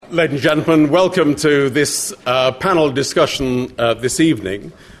Ladies and gentlemen, welcome to this panel discussion this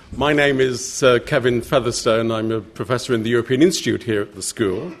evening. My name is Kevin Featherstone. I'm a professor in the European Institute here at the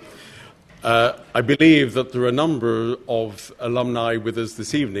school. I believe that there are a number of alumni with us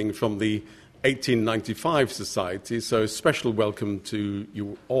this evening from the 1895 Society, so a special welcome to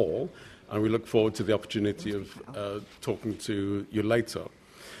you all, and we look forward to the opportunity of talking to you later.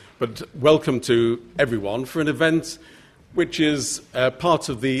 But welcome to everyone for an event which is part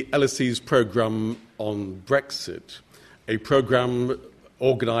of the LSE's programme on Brexit, a programme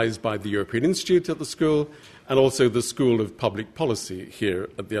organised by the European Institute at the school and also the School of Public Policy here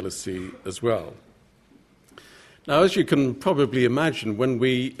at the LSE as well. Now, as you can probably imagine, when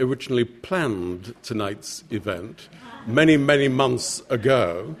we originally planned tonight's event, many, many months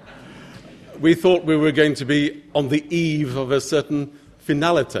ago, we thought we were going to be on the eve of a certain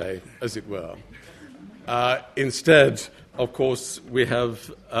finality, as it were. Instead, of course, we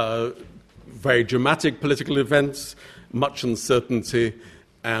have very dramatic political events, much uncertainty,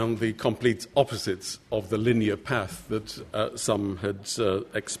 and the complete opposites of the linear path that some had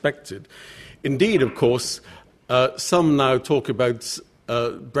expected. Indeed, of course, some now talk about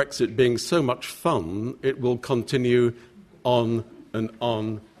Brexit being so much fun, it will continue on and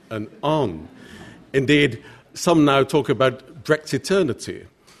on and on. Indeed, some now talk about Brexiternity.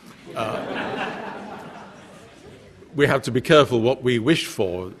 We have to be careful what we wish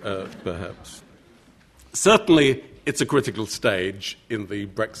for, perhaps. Certainly, it's a critical stage in the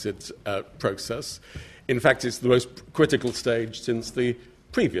Brexit process. In fact, it's the most critical stage since the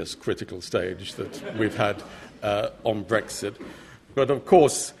previous critical stage that we've had on Brexit. But, of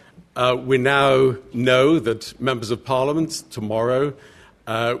course, we now know that members of Parliament tomorrow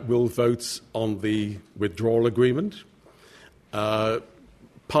will vote on the withdrawal agreement,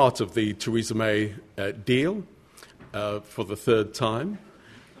 part of the Theresa May deal. For the third time.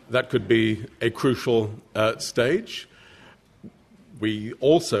 That could be a crucial stage. We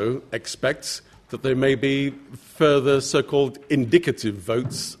also expect that there may be further so-called indicative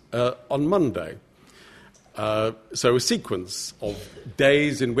votes on Monday. So a sequence of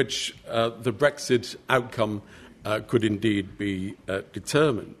days in which the Brexit outcome could indeed be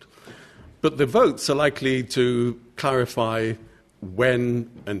determined. But the votes are likely to clarify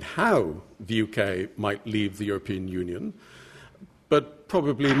when and how the UK might leave the European Union, but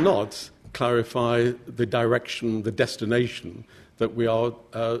probably not clarify the direction, the destination that we are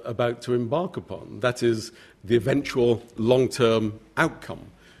about to embark upon. That is, the eventual long-term outcome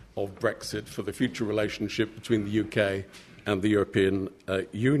of Brexit for the future relationship between the UK and the European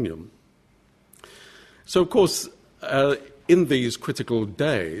Union. So, of course, in these critical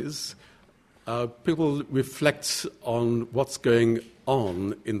days, people reflect on what's going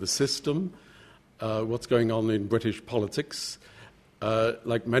on in the system, what's going on in British politics.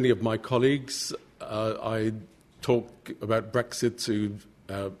 Like many of my colleagues, I talk about Brexit to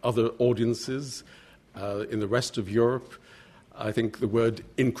other audiences in the rest of Europe. I think the word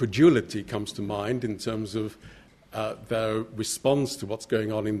incredulity comes to mind in terms of their response to what's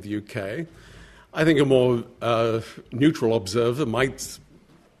going on in the UK. I think a more neutral observer might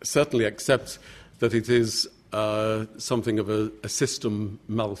certainly accept that it is something of a system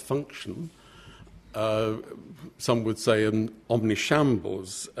malfunction. Some would say an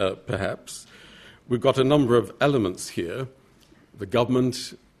omnishambles, perhaps. We've got a number of elements here. The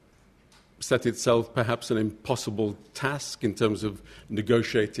government set itself perhaps an impossible task in terms of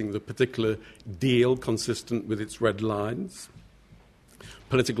negotiating the particular deal consistent with its red lines.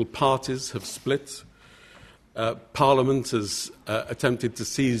 Political parties have split. Parliament has attempted to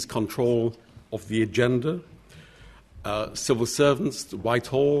seize control of the agenda. Civil servants at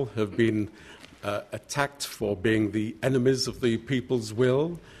Whitehall have been attacked for being the enemies of the people's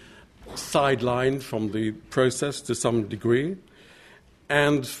will, sidelined from the process to some degree.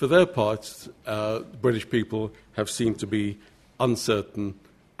 And for their part, British people have seemed to be uncertain,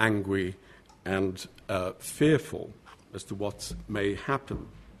 angry, and fearful as to what may happen.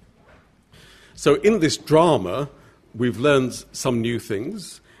 So in this drama, we've learned some new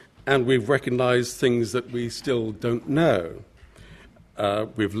things, and we've recognised things that we still don't know.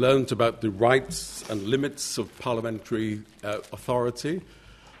 We've learned about the rights and limits of parliamentary authority.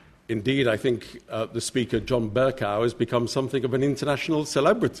 Indeed, I think the Speaker, John Bercow, has become something of an international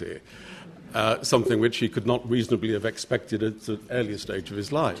celebrity, something which he could not reasonably have expected at an earlier stage of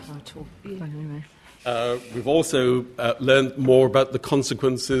his life. We've also learned more about the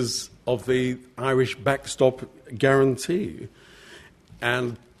consequences of the Irish backstop guarantee.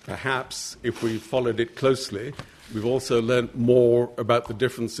 And perhaps, if we followed it closely, we've also learned more about the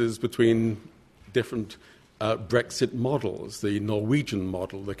differences between different Brexit models, the Norwegian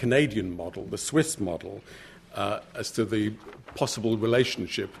model, the Canadian model, the Swiss model, as to the possible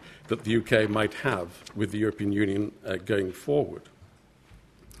relationship that the UK might have with the European Union going forward.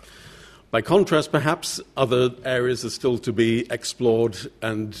 By contrast, perhaps, other areas are still to be explored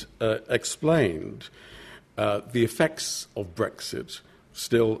and explained. The effects of Brexit,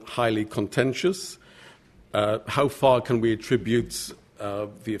 still highly contentious. How far can we attribute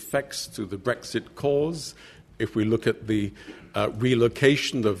the effects to the Brexit cause? If we look at the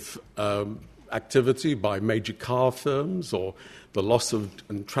relocation of activity by major car firms or the loss of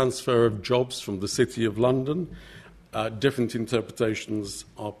and transfer of jobs from the City of London, different interpretations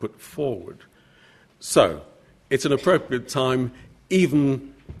are put forward. So, it's an appropriate time,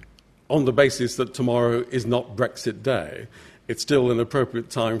 even on the basis that tomorrow is not Brexit Day, it's still an appropriate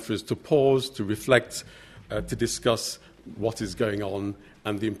time for us to pause, to reflect, to discuss what is going on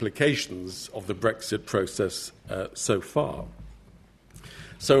and the implications of the Brexit process so far.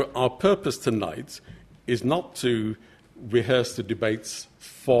 So our purpose tonight is not to rehearse the debates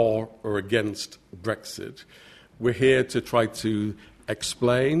for or against Brexit. We're here to try to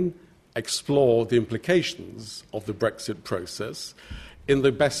explain, explore the implications of the Brexit process in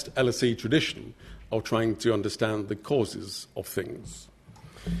the best LSE tradition of trying to understand the causes of things.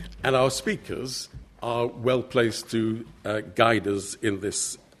 And our speakers are well placed to guide us in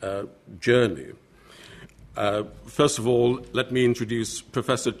this journey. First of all, let me introduce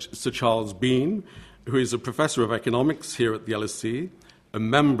Professor Sir Charles Bean, who is a professor of economics here at the LSE, a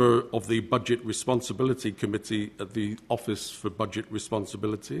member of the Budget Responsibility Committee at the Office for Budget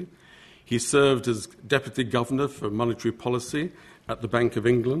Responsibility. He served as Deputy Governor for Monetary Policy at the Bank of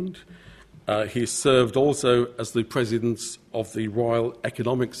England. He served also as the President of the Royal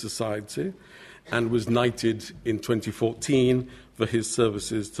Economic Society and was knighted in 2014 for his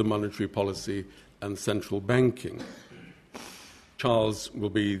services to monetary policy and central banking. Charles will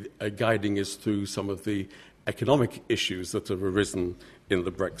be guiding us through some of the economic issues that have arisen in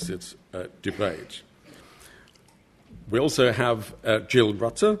the Brexit debate. We also have Jill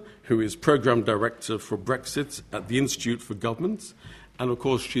Rutter, who is Programme Director for Brexit at the Institute for Government, and of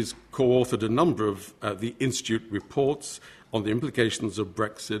course she's co-authored a number of the Institute reports on the implications of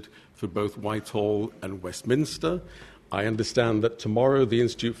Brexit for both Whitehall and Westminster. I understand that tomorrow the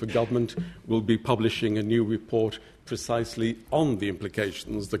Institute for Government will be publishing a new report precisely on the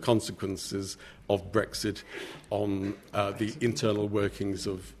implications, the consequences of Brexit on the internal workings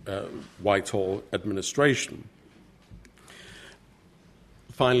of Whitehall administration.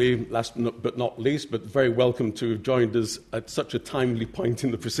 Finally, last but not least, but very welcome to have joined us at such a timely point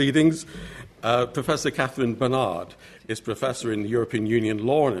in the proceedings, Professor Catherine Barnard is Professor in European Union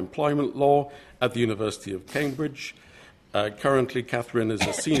Law and Employment Law at the University of Cambridge. Currently, Catherine is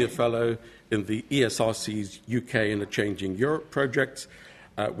a Senior Fellow in the ESRC's UK in a Changing Europe project,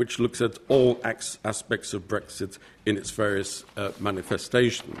 which looks at all aspects of Brexit in its various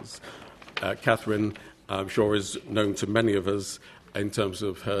manifestations. Catherine, I'm sure, is known to many of us in terms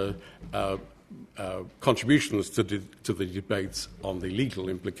of her contributions to the debates on the legal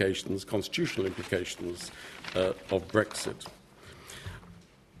implications, constitutional implications of Brexit.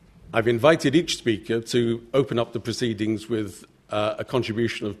 I've invited each speaker to open up the proceedings with a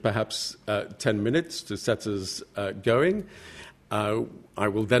contribution of perhaps 10 minutes to set us going. I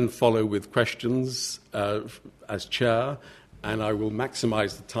will then follow with questions as chair, and I will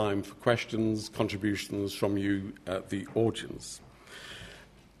maximise the time for questions, contributions from you, the audience.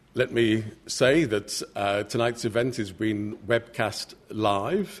 Let me say that tonight's event is being webcast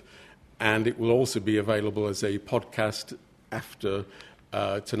live, and it will also be available as a podcast after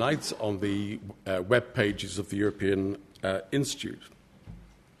tonight on the web pages of the European Institute.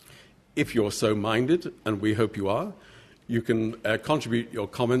 If you're so minded, and we hope you are, you can contribute your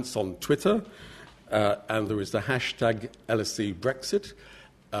comments on Twitter, and there is the hashtag LSE Brexit,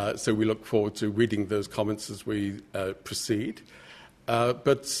 so we look forward to reading those comments as we proceed.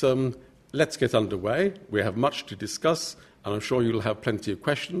 But let's get underway. We have much to discuss, and I'm sure you'll have plenty of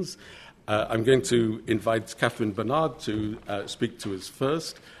questions. I'm going to invite Catherine Barnard to speak to us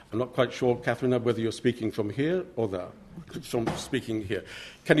first. I'm not quite sure, Catherine, whether you're speaking from here or there. From speaking here.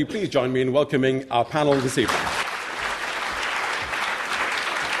 Can you please join me in welcoming our panel this evening?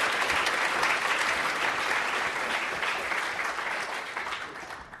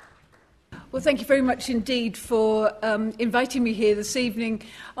 Well, thank you very much indeed for inviting me here this evening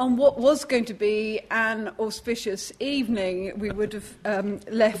on what was going to be an auspicious evening. We would have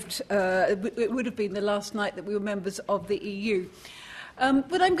it would have been the last night that we were members of the EU.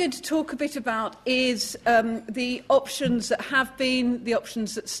 What I'm going to talk a bit about is the options that have been, the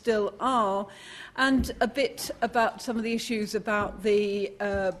options that still are, and a bit about some of the issues about the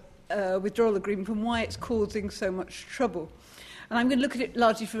withdrawal agreement and why it's causing so much trouble. And I'm going to look at it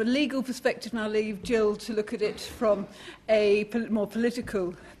largely from a legal perspective, and I'll leave Jill to look at it from a more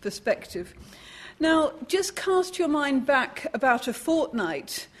political perspective. Now, just cast your mind back about a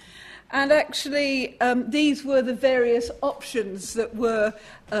fortnight, and actually these were the various options that were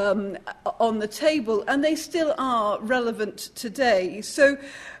on the table, and they still are relevant today. So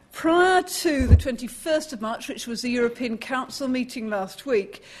prior to the 21st of March, which was the European Council meeting last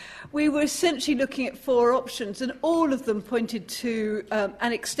week, we were essentially looking at 4 options, and all of them pointed to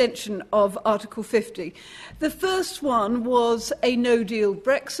an extension of Article 50. The first one was a no-deal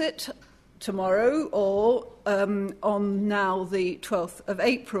Brexit tomorrow, or on now the 12th of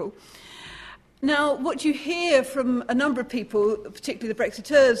April. Now, what you hear from a number of people, particularly the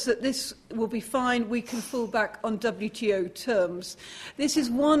Brexiteers, that this will be fine, we can fall back on WTO terms. This is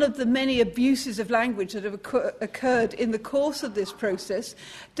one of the many abuses of language that have occurred in the course of this process.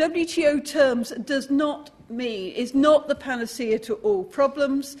 WTO terms is not the panacea to all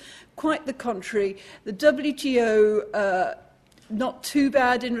problems. Quite the contrary. The WTO, not too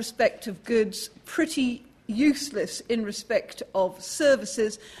bad in respect of goods, pretty useless in respect of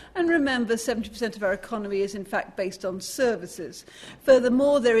services, and remember 70% of our economy is in fact based on services.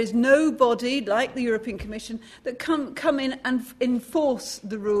 Furthermore, there is no body like the European Commission that come in and enforce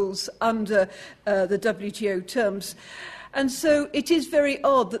the rules under the WTO terms. And so it is very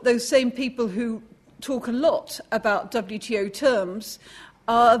odd that those same people who talk a lot about WTO terms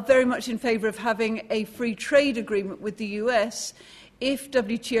are very much in favour of having a free trade agreement with the US. If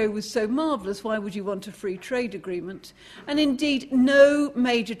WTO was so marvellous, why would you want a free trade agreement? And indeed, no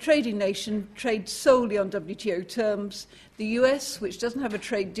major trading nation trades solely on WTO terms. The US, which doesn't have a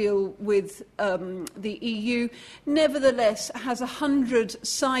trade deal with the EU, nevertheless has 100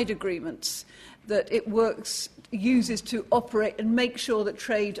 side agreements that it uses to operate and make sure that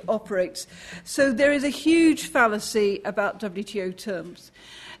trade operates. So there is a huge fallacy about WTO terms.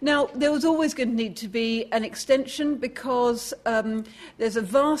 Now, there was always going to need to be an extension because there's a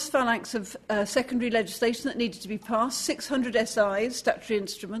vast phalanx of secondary legislation that needed to be passed, 600 SIs, statutory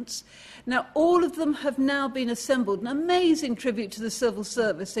instruments. Now, all of them have now been assembled. An amazing tribute to the civil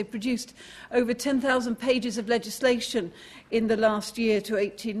service. They produced over 10,000 pages of legislation in the last year to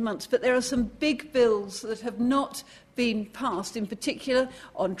 18 months. But there are some big bills that have not been passed, in particular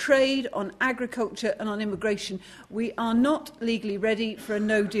on trade, on agriculture and on immigration. We are not legally ready for a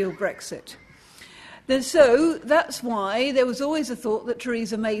no-deal Brexit. So that's why there was always a thought that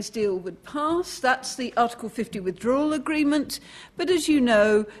Theresa May's deal would pass. That's the Article 50 withdrawal agreement. But as you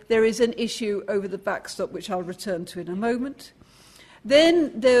know, there is an issue over the backstop, which I'll return to in a moment.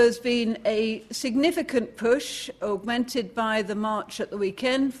 Then there's been a significant push, augmented by the march at the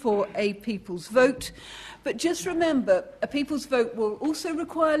weekend, for a people's vote. But just remember, a people's vote will also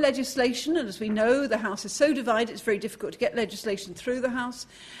require legislation, and as we know, the House is so divided, it's very difficult to get legislation through the House.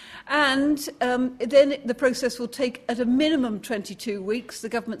 And then the process will take at a minimum 22 weeks. The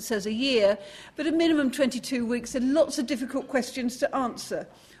government says a year, but a minimum 22 weeks, and lots of difficult questions to answer.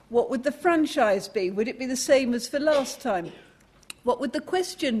 What would the franchise be? Would it be the same as for last time? What would the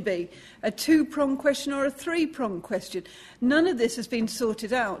question be? A 2-pronged question or a 3-pronged question? None of this has been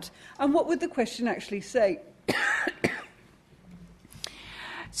sorted out. And what would the question actually say?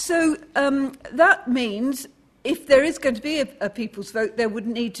 So that means if there is going to be a people's vote, there would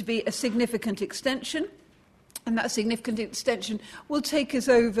need to be a significant extension. And that significant extension will take us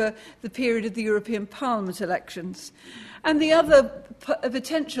over the period of the European Parliament elections. And the other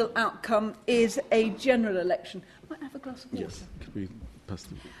potential outcome is a general election. Might I have a glass of water? Yes, could we pass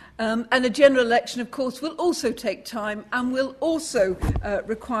them? And a general election, of course, will also take time and will also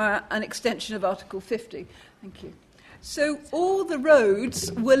require an extension of Article 50. Thank you. So all the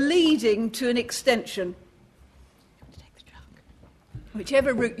roads were leading to an extension.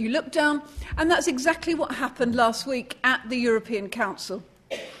 Whichever route you look down, and that's exactly what happened last week at the European Council.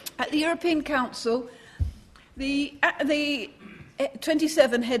 At the European Council, the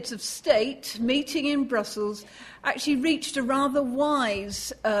 27 heads of state meeting in Brussels actually reached a rather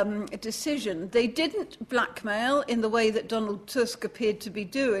wise decision. They didn't blackmail in the way that Donald Tusk appeared to be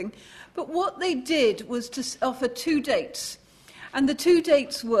doing, but what they did was to offer 2 dates. And the 2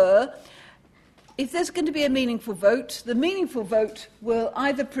 dates were, if there's going to be a meaningful vote, the meaningful vote will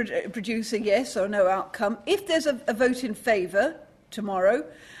either produce a yes or no outcome. If there's a vote in favour tomorrow,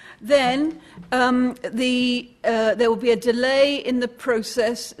 then there will be a delay in the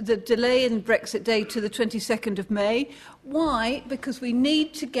process, the delay in Brexit Day to the 22nd of May. Why? Because we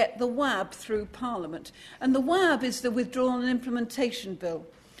need to get the WAB through Parliament. And the WAB is the Withdrawal and Implementation Bill.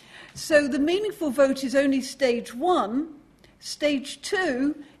 So the meaningful vote is only stage 1. Stage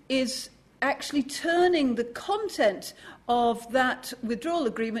 2 is actually turning the content of that withdrawal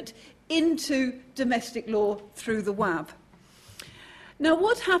agreement into domestic law through the WAB. Now,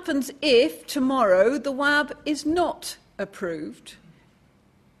 what happens if tomorrow the WAB is not approved?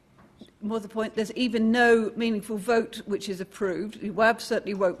 More to the point, there's even no meaningful vote which is approved. The WAB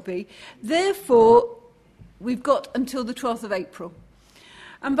certainly won't be. Therefore, we've got until the 12th of April.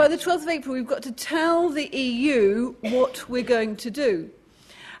 And by the 12th of April, we've got to tell the EU what we're going to do.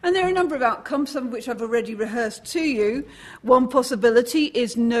 And there are a number of outcomes, some of which I've already rehearsed to you. One possibility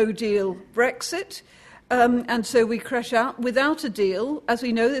is no-deal Brexit, and so we crash out without a deal. As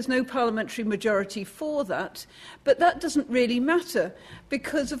we know, there's no parliamentary majority for that, but that doesn't really matter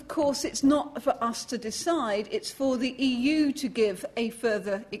because, of course, it's not for us to decide. It's for the EU to give a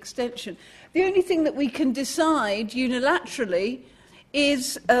further extension. The only thing that we can decide unilaterally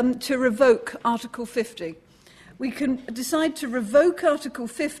is to revoke Article 50. We can decide to revoke Article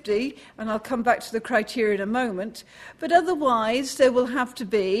 50, and I'll come back to the criteria in a moment, but otherwise there will have to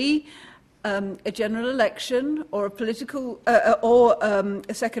be a general election or a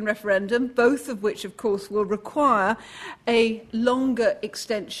a second referendum, both of which, of course, will require a longer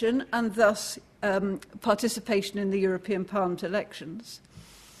extension and thus participation in the European Parliament elections.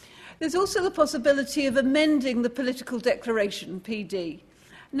 There's also the possibility of amending the political declaration, PD.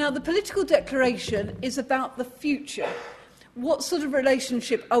 Now, the political declaration is about the future. What sort of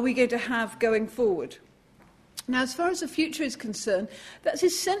relationship are we going to have going forward? Now, as far as the future is concerned, that's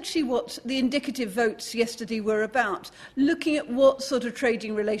essentially what the indicative votes yesterday were about, looking at what sort of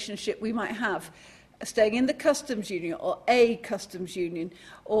trading relationship we might have, staying in the customs union or a customs union,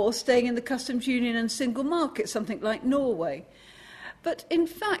 or staying in the customs union and single market, something like Norway. But in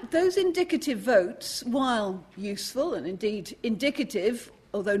fact, those indicative votes, while useful and indeed indicative,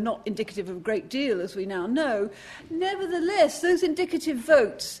 although not indicative of a great deal, as we now know, nevertheless, those indicative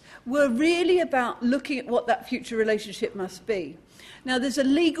votes were really about looking at what that future relationship must be. Now, there's a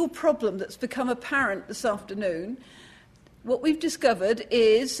legal problem that's become apparent this afternoon. What we've discovered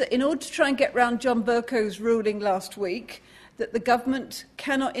is that in order to try and get round John Bercow's ruling last week, that the government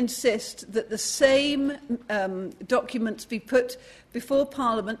cannot insist that the same documents be put before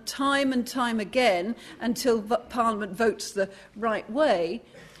Parliament time and time again until Parliament votes the right way.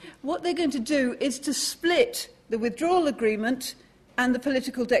 What they're going to do is to split the withdrawal agreement and the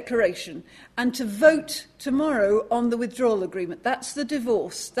political declaration and to vote tomorrow on the withdrawal agreement. That's the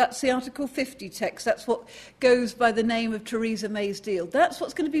divorce. That's the Article 50 text. That's what goes by the name of Theresa May's deal. That's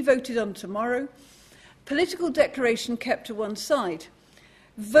what's going to be voted on tomorrow. Political declaration kept to one side.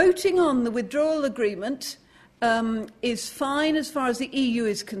 Voting on the withdrawal agreement is fine as far as the EU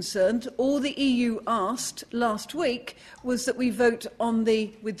is concerned. All the EU asked last week was that we vote on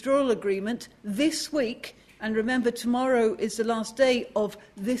the withdrawal agreement this week. And remember, tomorrow is the last day of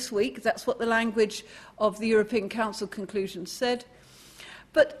this week. That's what the language of the European Council conclusions said.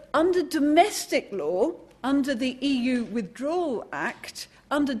 But under domestic law, under the EU Withdrawal Act,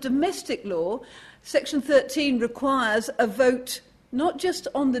 under domestic law, Section 13 requires a vote not just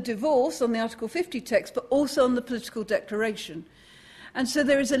on the divorce, on the Article 50 text, but also on the political declaration. And so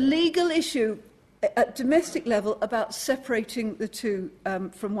there is a legal issue at domestic level about separating the two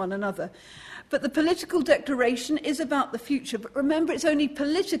from one another. But the political declaration is about the future. But remember, it's only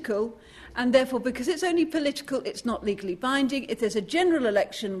political, and therefore, because it's only political, it's not legally binding. If there's a general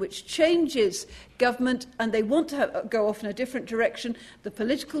election which changes government and they want to go off in a different direction, the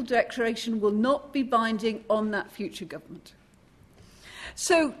political declaration will not be binding on that future government.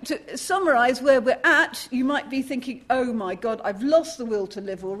 So, to summarise where we're at, you might be thinking, oh my God, I've lost the will to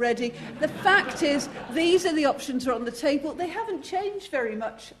live already. The fact is, these are the options that are on the table. They haven't changed very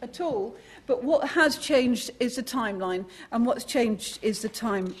much at all, but what has changed is the timeline, and what's changed is the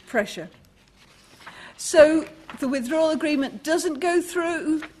time pressure. So, the withdrawal agreement doesn't go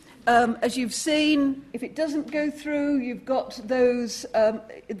through. As you've seen, if it doesn't go through, you've got those,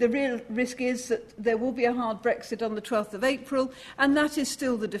 the real risk is that there will be a hard Brexit on the 12th of April, and that is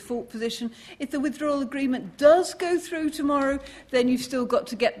still the default position. If the withdrawal agreement does go through tomorrow, then you've still got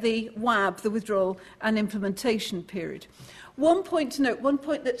to get the WAB, the withdrawal and implementation period. One point to note, one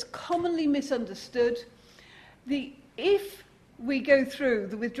point that's commonly misunderstood, if we go through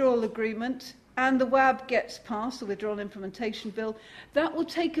the withdrawal agreement and the WAB gets passed, the Withdrawal and Implementation Bill, that will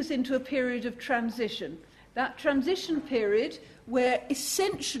take us into a period of transition. That transition period, where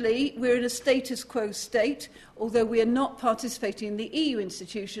essentially we're in a status quo state, although we are not participating in the EU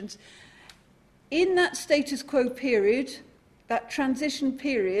institutions, in that status quo period, that transition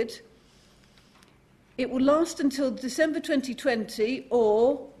period, it will last until December 2020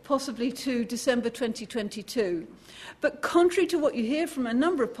 or possibly to December 2022. But contrary to what you hear from a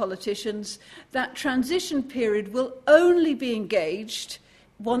number of politicians, that transition period will only be engaged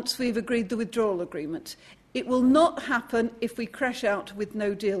once we've agreed the withdrawal agreement. It will not happen if we crash out with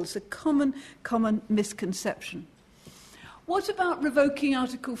no deal. It's a common misconception. What about revoking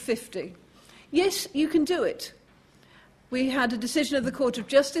Article 50? Yes, you can do it. We had a decision of the Court of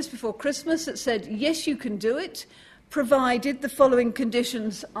Justice before Christmas that said, yes, you can do it, provided the following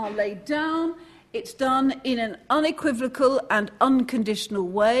conditions are laid down. It's done in an unequivocal and unconditional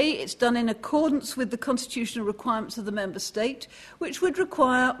way. It's done in accordance with the constitutional requirements of the member state, which would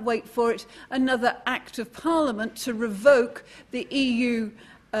require, wait for it, another Act of Parliament to revoke the EU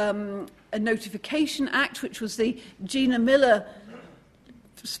Notification Act, which was the Gina Miller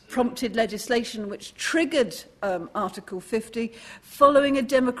prompted legislation which triggered Article 50, following a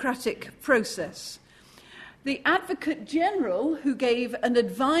democratic process. The Advocate General, who gave an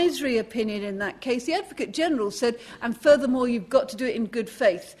advisory opinion in that case, the Advocate General said, and furthermore, you've got to do it in good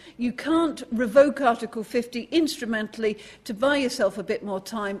faith. You can't revoke Article 50 instrumentally to buy yourself a bit more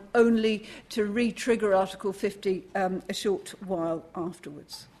time, only to re-trigger Article 50 a short while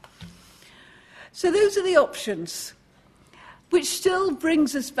afterwards. So those are the options, which still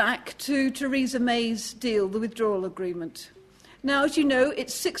brings us back to Theresa May's deal, the withdrawal agreement. Now, as you know,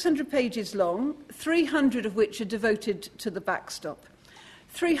 it's 600 pages long, 300 of which are devoted to the backstop,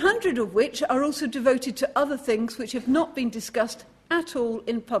 300 of which are also devoted to other things which have not been discussed at all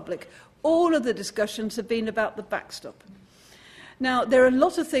in public. All of the discussions have been about the backstop. Now, there are a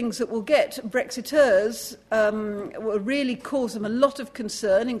lot of things that will get Brexiteers, will really cause them a lot of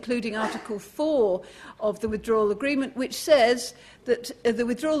concern, including Article 4 of the withdrawal agreement, which says that the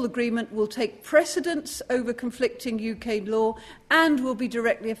withdrawal agreement will take precedence over conflicting UK law and will be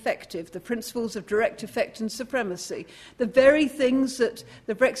directly effective, the principles of direct effect and supremacy, the very things that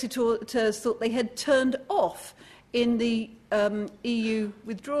the Brexiteers thought they had turned off in the EU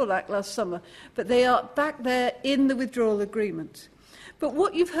Withdrawal Act last summer, but they are back there in the withdrawal agreement. But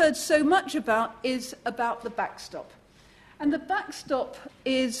what you've heard so much about is about the backstop. And the backstop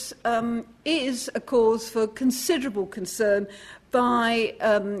is a cause for considerable concern by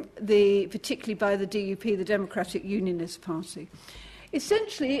particularly by the DUP, the Democratic Unionist Party.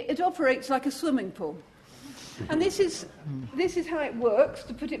 Essentially, it operates like a swimming pool. And this is how it works,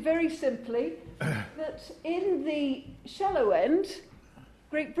 to put it very simply, that in the shallow end,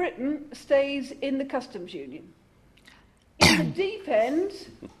 Great Britain stays in the customs union. In the deep end,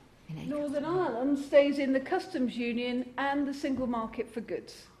 Northern Ireland stays in the customs union and the single market for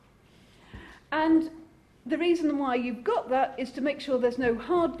goods. And the reason why you've got that is to make sure there's no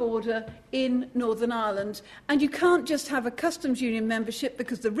hard border in Northern Ireland. And you can't just have a customs union membership,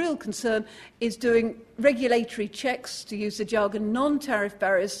 because the real concern is doing regulatory checks, to use the jargon, non-tariff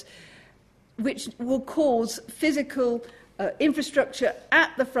barriers, which will cause physical infrastructure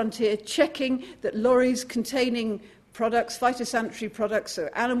at the frontier, checking that lorries containing products, phytosanitary products or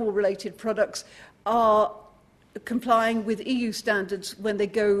animal-related products, are complying with EU standards when they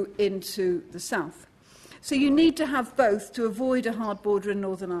go into the south. So you need to have both to avoid a hard border in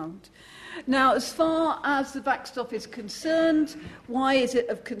Northern Ireland. Now, as far as the backstop is concerned, why is it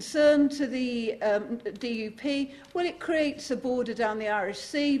of concern to the DUP? Well, it creates a border down the Irish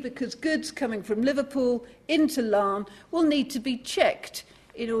Sea, because goods coming from Liverpool into Larne will need to be checked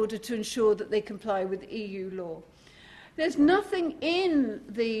in order to ensure that they comply with EU law. There's nothing in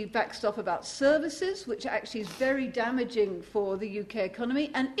the backstop about services, which actually is very damaging for the UK economy.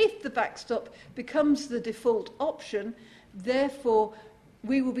 And if the backstop becomes the default option, therefore,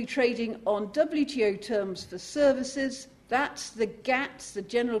 we will be trading on WTO terms for services. That's the GATS, the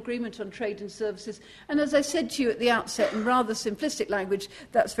General Agreement on Trade and Services. And as I said to you at the outset, in rather simplistic language,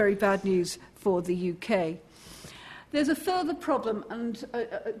 that's very bad news for the UK. There's a further problem, and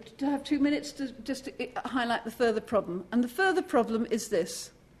to have 2 minutes to just highlight the further problem. And the further problem is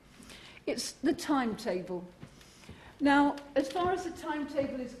this. It's the timetable. Now, as far as the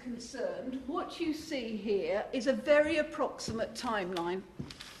timetable is concerned, what you see here is a very approximate timeline.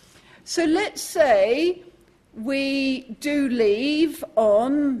 So let's say we do leave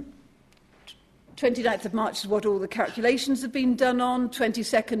on 29th of March is what all the calculations have been done on,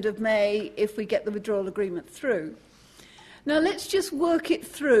 22nd of May if we get the withdrawal agreement through. Now, let's just work it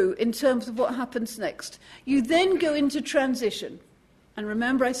through in terms of what happens next. You then go into transition. And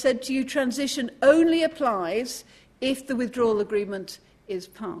remember, I said to you, transition only applies if the withdrawal agreement is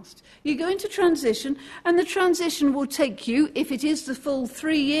passed. You go into transition, and the transition will take you, if it is the full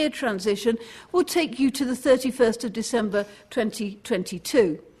 3-year transition, will take you to the 31st of December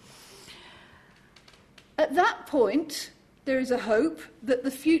 2022. At that point, there is a hope that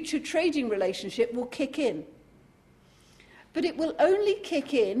the future trading relationship will kick in. But it will only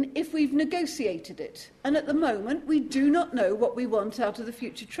kick in if we've negotiated it. And at the moment, we do not know what we want out of the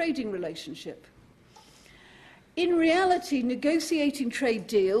future trading relationship. In reality, negotiating trade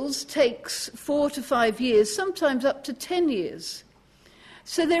deals takes 4 to 5 years, sometimes up to 10 years.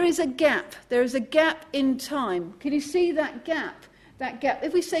 So there is a gap. There is a gap in time. Can you see that gap? That gap.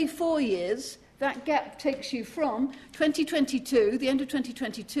 If we say 4 years, that gap takes you from 2022, the end of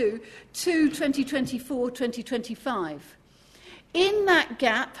 2022, to 2024, 2025. In that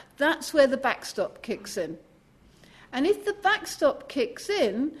gap, that's where the backstop kicks in. And if the backstop kicks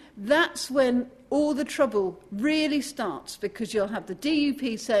in, that's when all the trouble really starts, because you'll have the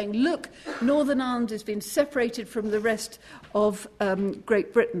DUP saying, look, Northern Ireland has been separated from the rest of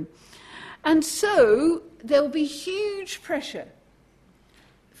Great Britain. And so there will be huge pressure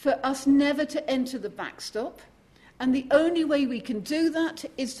for us never to enter the backstop. And the only way we can do that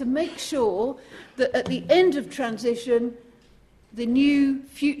is to make sure that at the end of transition, the new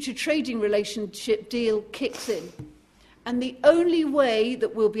future trading relationship deal kicks in. And the only way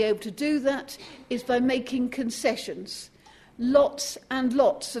that we'll be able to do that is by making concessions. Lots and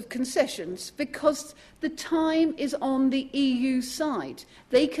lots of concessions, because the time is on the EU side.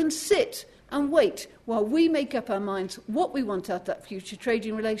 They can sit and wait while we make up our minds what we want out of that future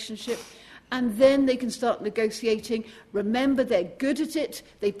trading relationship, and then they can start negotiating. Remember, they're good at it.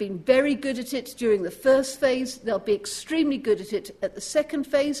 They've been very good at it during the first phase. They'll be extremely good at it at the second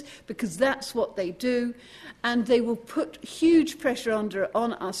phase, because that's what they do. And they will put huge pressure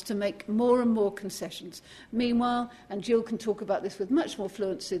on us to make more and more concessions. Meanwhile, and Jill can talk about this with much more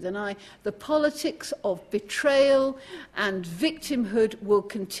fluency than I, the politics of betrayal and victimhood will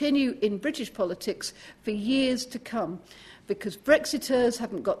continue in British politics for years to come, because Brexiteers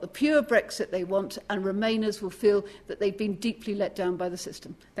haven't got the pure Brexit they want, and Remainers will feel that they've been deeply let down by the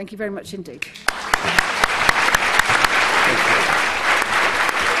system. Thank you very much indeed.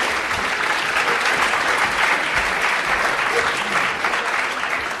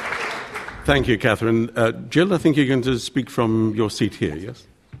 Thank you, Catherine. Jill, I think you're going to speak from your seat here, yes?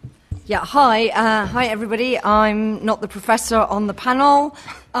 Yeah, hi. Hi, everybody. I'm not the professor on the panel.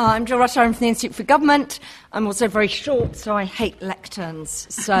 I'm Jill Rutter. I'm from the Institute for Government. I'm also very short, so I hate lecterns.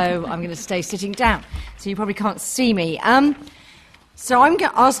 So I'm going to stay sitting down. So you probably can't see me. So I'm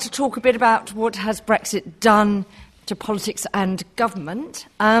asked to talk a bit about what has Brexit done to politics and government.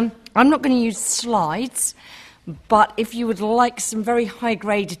 I'm not going to use slides. But if you would like some very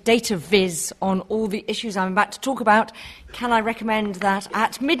high-grade data viz on all the issues I'm about to talk about, can I recommend that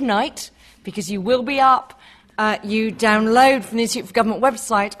at midnight, because you will be up, you download from the Institute for Government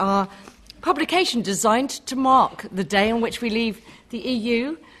website our publication designed to mark the day on which we leave the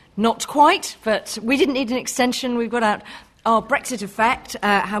EU. Not quite, but we didn't need an extension. We've got out our Brexit effect,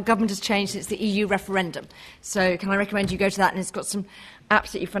 how government has changed since the EU referendum. So can I recommend you go to that, and it's got some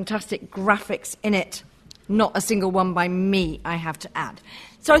absolutely fantastic graphics in it. Not a single one by me, I have to add.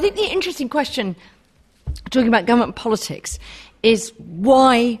 So I think the interesting question, talking about government politics, is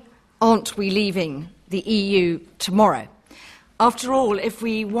why aren't we leaving the EU tomorrow? After all, if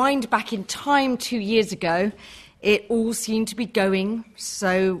we wind back in time 2 years ago, it all seemed to be going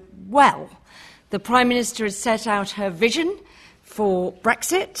so well. The Prime Minister has set out her vision for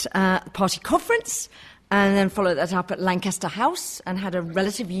Brexit at the party conference, and then followed that up at Lancaster House, and had a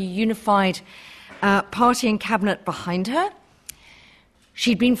relatively unified party and cabinet behind her.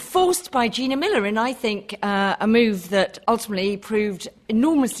 She'd been forced by Gina Miller in, I think, a move that ultimately proved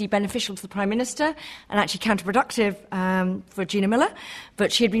enormously beneficial to the Prime Minister and actually counterproductive for Gina Miller.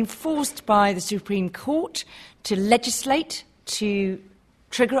 But she had been forced by the Supreme Court to legislate to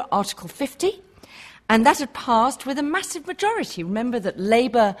trigger Article 50, and that had passed with a massive majority. Remember that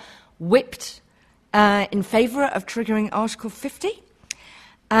Labour whipped in favour of triggering Article 50.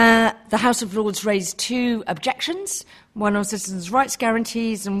 The House of Lords raised 2 objections, one on citizens' rights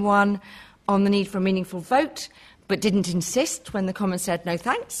guarantees and one on the need for a meaningful vote, but didn't insist when the Commons said no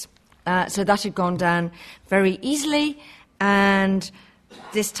thanks. So that had gone down very easily. And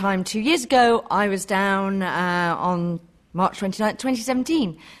this time 2 years ago, I was down on March 29th,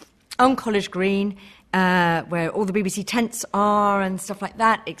 2017, on College Green, where all the BBC tents are and stuff like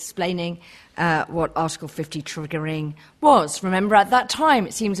that, explaining what Article 50 triggering was. Remember, at that time,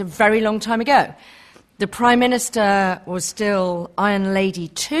 it seems a very long time ago, The Prime Minister was still Iron Lady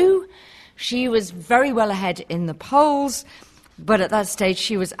 2. She was very well ahead in the polls, but at that stage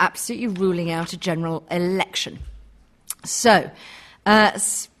she was absolutely ruling out a general election. So,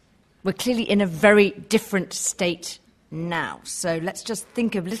 we're clearly in a very different state now. So let's just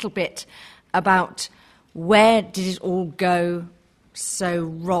think a little bit about where did it all go so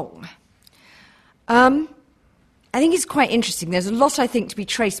wrong. I think it's quite interesting. There's a lot, I think, to be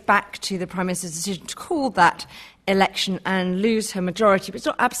traced back to the Prime Minister's decision to call that election and lose her majority. But it's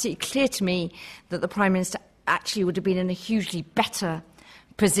not absolutely clear to me that the Prime Minister actually would have been in a hugely better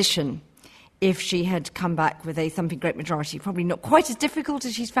position if she had come back with a thumping great majority. Probably not quite as difficult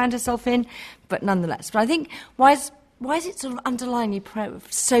as she's found herself in, but nonetheless. But I think, why is it sort of underlyingly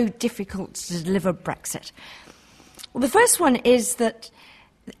so difficult to deliver Brexit? Well, the first one is that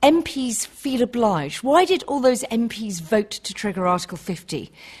MPs feel obliged. Why did all those MPs vote to trigger Article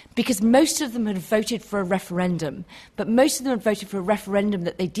 50? Because most of them had voted for a referendum, but most of them had voted for a referendum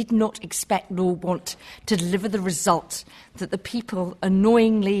that they did not expect nor want to deliver the result that the people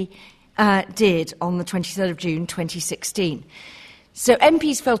annoyingly did on the 23rd of June 2016. So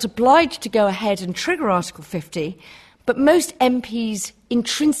MPs felt obliged to go ahead and trigger Article 50, but most MPs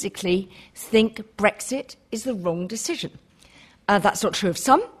intrinsically think Brexit is the wrong decision. That's not true of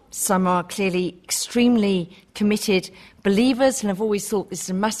some. Some are clearly extremely committed believers and have always thought this is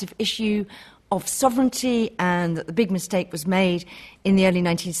a massive issue of sovereignty and that the big mistake was made in the early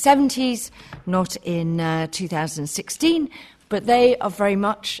 1970s, not in 2016. But they are very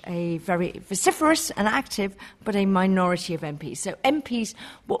much a very vociferous and active, but a minority of MPs. So MPs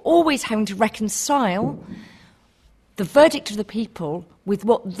were always having to reconcile the verdict of the people with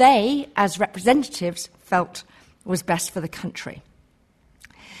what they, as representatives, felt was best for the country.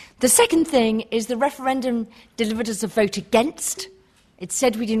 The second thing is the referendum delivered us a vote against. It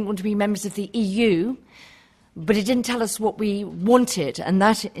said we didn't want to be members of the EU, but it didn't tell us what we wanted, and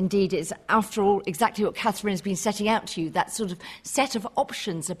that indeed is, after all, exactly what Catherine has been setting out to you, that sort of set of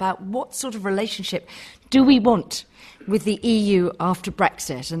options about what sort of relationship do we want with the EU after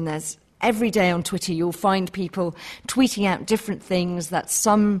Brexit. And there's every day on Twitter you'll find people tweeting out different things that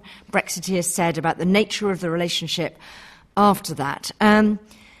some Brexiteers said about the nature of the relationship after that.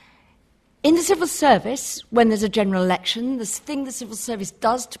 In the civil service, when there's a general election, the thing the civil service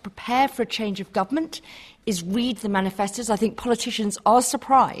does to prepare for a change of government is read the manifestos. I think politicians are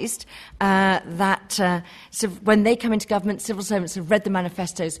surprised that when they come into government, civil servants have read the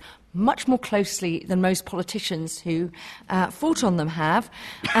manifestos much more closely than most politicians who fought on them have,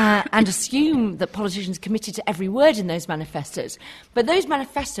 and assume that politicians committed to every word in those manifestos. But those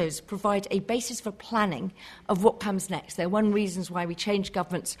manifestos provide a basis for planning of what comes next. They're one of the reasons why we change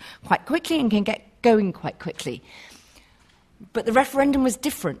governments quite quickly and can get going quite quickly. But the referendum was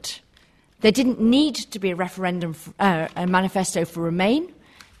different. There didn't need to be a referendum, a manifesto for Remain,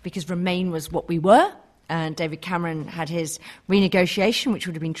 because Remain was what we were, and David Cameron had his renegotiation, which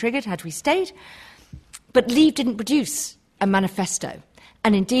would have been triggered had we stayed. But Leave didn't produce a manifesto.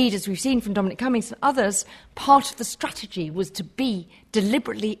 And indeed, as we've seen from Dominic Cummings and others, part of the strategy was to be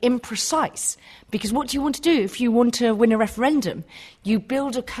deliberately imprecise. Because what do you want to do if you want to win a referendum? You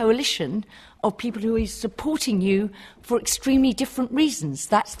build a coalition of people who are supporting you for extremely different reasons.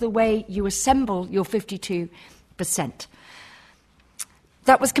 That's the way you assemble your 52%.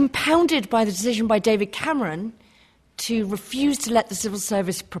 That was compounded by the decision by David Cameron to refuse to let the civil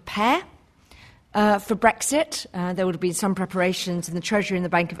service prepare for Brexit. There would have been some preparations in the Treasury and the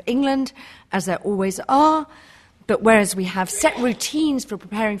Bank of England, as there always are. But whereas we have set routines for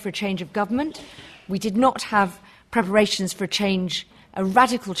preparing for a change of government, we did not have preparations for a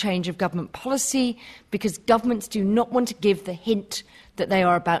radical change of government policy, because governments do not want to give the hint that they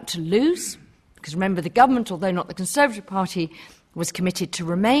are about to lose. Because remember, the government, although not the Conservative Party, was committed to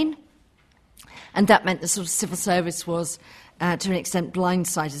Remain. And that meant the sort of civil service was, to an extent,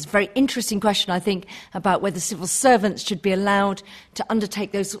 blindsided. It's a very interesting question, I think, about whether civil servants should be allowed to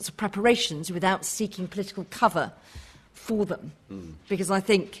undertake those sorts of preparations without seeking political cover for them. Because I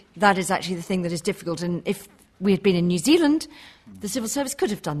think that is actually the thing that is difficult. And if we had been in New Zealand, the civil service could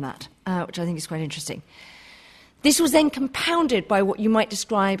have done that, which I think is quite interesting. This was then compounded by what you might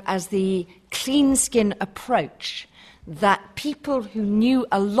describe as the clean skin approach, that people who knew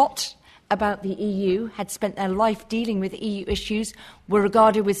a lot about the EU, had spent their life dealing with EU issues, were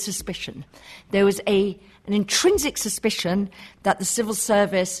regarded with suspicion. There was an intrinsic suspicion that the civil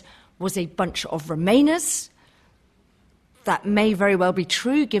service was a bunch of Remainers. That may very well be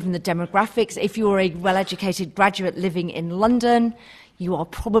true, given the demographics. If you're a well-educated graduate living in London, you are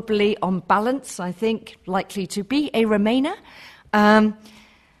probably, on balance, I think, likely to be a Remainer.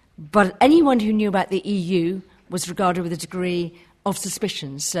 But anyone who knew about the EU was regarded with a degree of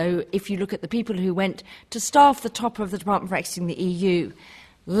suspicion. So if you look at the people who went to staff the top of the Department for Exiting the EU,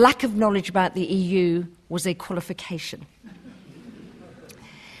 lack of knowledge about the EU was a qualification.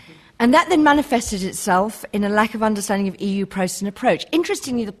 And that then manifested itself in a lack of understanding of EU process and approach.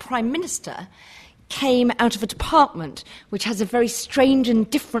 Interestingly, the Prime Minister came out of a department which has a very strange and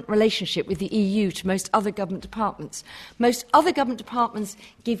different relationship with the EU to most other government departments. Most other government departments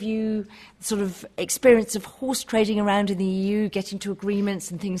give you sort of experience of horse trading around in the EU, getting to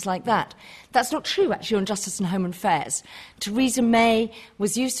agreements and things like that. That's not true, actually, on Justice and Home Affairs. Theresa May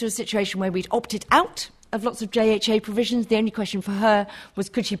was used to a situation where we'd opted out of lots of JHA provisions. The only question for her was,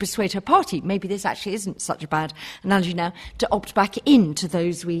 could she persuade her party, maybe this actually isn't such a bad analogy now, to opt back into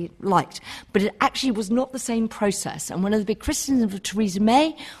those we liked. But it actually was not the same process. And one of the big criticisms of Theresa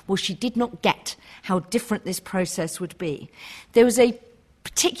May was she did not get how different this process would be. There was a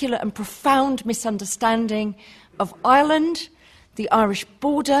particular and profound misunderstanding of Ireland, the Irish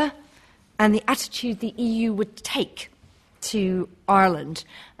border, and the attitude the EU would take to Ireland,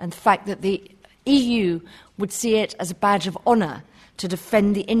 and the fact that the EU would see it as a badge of honour to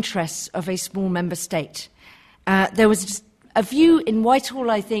defend the interests of a small member state. There was a view in Whitehall,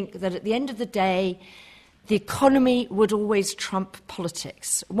 I think, that at the end of the day, the economy would always trump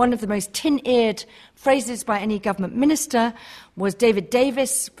politics. One of the most tin-eared phrases by any government minister was David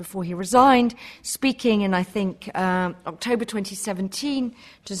Davis, before he resigned, speaking in, I think, October 2017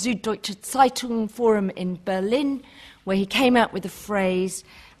 to Süddeutsche Zeitung Forum in Berlin, where he came out with the phrase,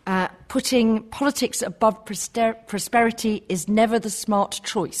 putting politics above prosperity is never the smart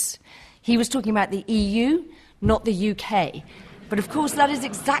choice. He was talking about the EU, not the UK. But of course, that is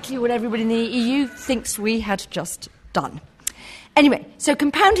exactly what everybody in the EU thinks we had just done. Anyway, so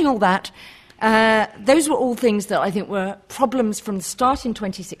compounding all that, those were all things that I think were problems from the start in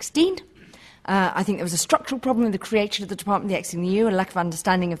 2016. I think there was a structural problem in the creation of the Department of the Exiting the EU, a lack of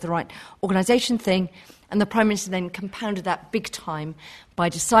understanding of the right organisation thing. And the Prime Minister then compounded that big time by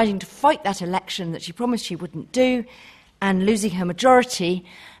deciding to fight that election that she promised she wouldn't do and losing her majority,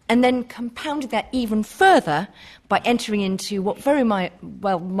 and then compounded that even further by entering into what very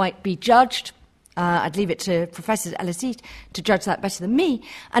might be judged, I'd leave it to professors at LSE to judge that better than me,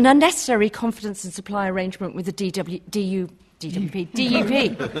 an unnecessary confidence and supply arrangement with the DUP.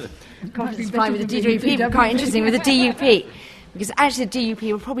 Confidence supply with the DUP, but quite interesting, with the DUP. Because actually the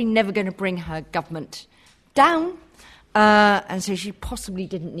DUP were probably never going to bring her government down, and so she possibly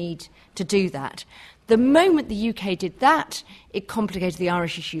didn't need to do that. The moment the UK did that, it complicated the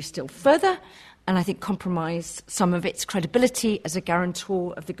Irish issue still further, and I think compromised some of its credibility as a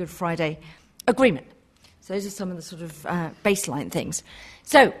guarantor of the Good Friday Agreement. So those are some of the sort of baseline things.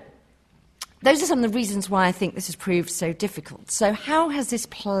 So those are some of the reasons why I think this has proved so difficult. So how has this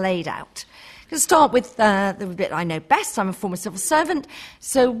played out? To start with the bit I know best, I'm a former civil servant,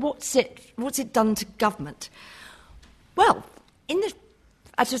 so what's it done to government? Well,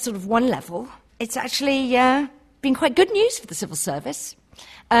 at a sort of one level, it's actually been quite good news for the civil service.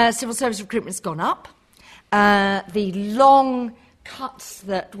 Civil service recruitment's gone up. The long cuts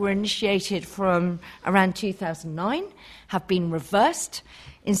that were initiated from around 2009 have been reversed.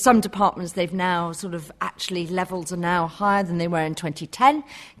 In some departments, they've now sort of actually levels are now higher than they were in 2010.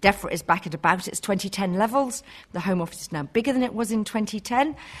 Defra is back at about its 2010 levels. The Home Office is now bigger than it was in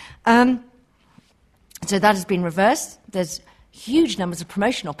 2010. So that has been reversed. There's huge numbers of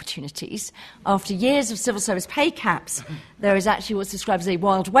promotion opportunities. After years of civil service pay caps, there is actually what's described as a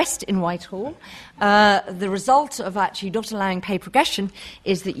Wild West in Whitehall. The result of actually not allowing pay progression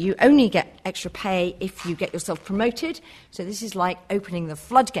is that you only get extra pay if you get yourself promoted. So this is like opening the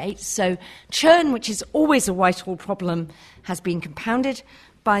floodgates. So churn, which is always a Whitehall problem, has been compounded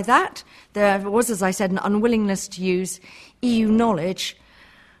by that. There was, as I said, an unwillingness to use EU knowledge.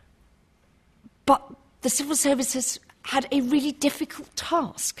 But the civil service has had a really difficult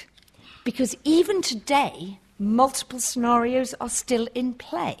task, because even today, multiple scenarios are still in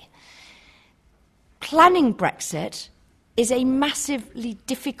play. Planning Brexit is a massively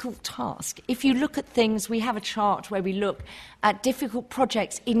difficult task. If you look at things, we have a chart where we look at difficult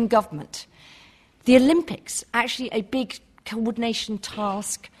projects in government. The Olympics, actually a big coordination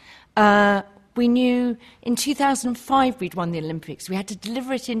task. We knew in 2005 we'd won the Olympics. We had to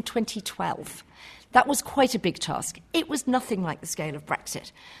deliver it in 2012. That was quite a big task. It was nothing like the scale of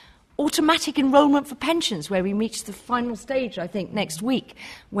Brexit. Automatic enrolment for pensions, where we reach the final stage, I think, next week,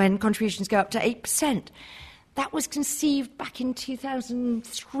 when contributions go up to 8%. That was conceived back in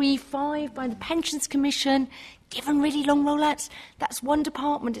 2003-05 by the Pensions Commission, given really long rollouts. That's one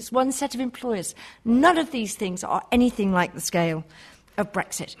department, it's one set of employers. None of these things are anything like the scale of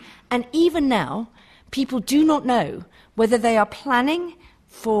Brexit. And even now, people do not know whether they are planning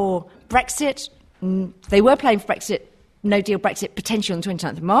for Brexit. They were planning for Brexit, no-deal Brexit, potentially on the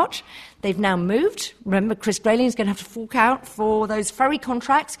 29th of March. They've now moved. Remember, Chris Grayling is going to have to fork out for those ferry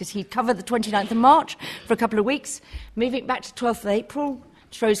contracts because he'd covered the 29th of March for a couple of weeks. Moving back to 12th of April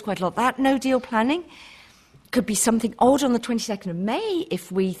throws quite a lot of that. No-deal planning. Could be something odd on the 22nd of May if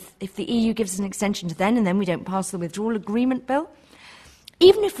the EU gives us an extension to then and then we don't pass the withdrawal agreement bill.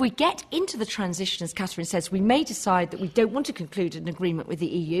 Even if we get into the transition, as Catherine says, we may decide that we don't want to conclude an agreement with the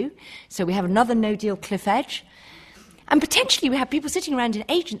EU, so we have another no-deal cliff edge. And potentially we have people sitting around in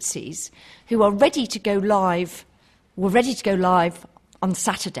agencies who are ready to go live, on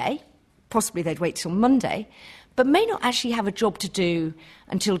Saturday, possibly they'd wait till Monday, but may not actually have a job to do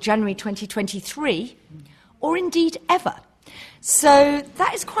until January 2023, or indeed ever. So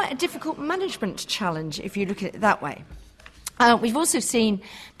that is quite a difficult management challenge if you look at it that way. We've also seen,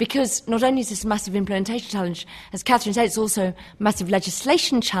 because not only is this a massive implementation challenge, as Catherine said, it's also a massive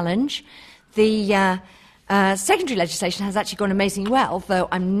legislation challenge. The secondary legislation has actually gone amazingly well, though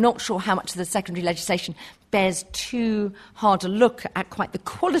I'm not sure how much of the secondary legislation bears too hard a look at quite the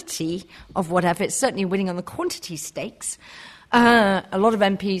quality of whatever. It's certainly winning on the quantity stakes. A lot of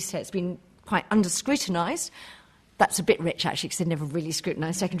MPs say it's been quite under-scrutinised. That's a bit rich, actually, because they never really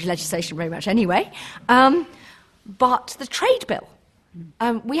scrutinised secondary legislation very much anyway. But the trade bill,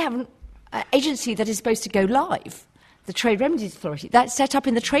 we have an agency that is supposed to go live, the Trade Remedies Authority. That's set up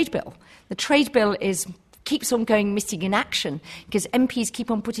in the trade bill. The trade bill keeps on going missing in action because MPs keep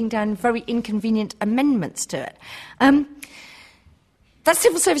on putting down very inconvenient amendments to it. That's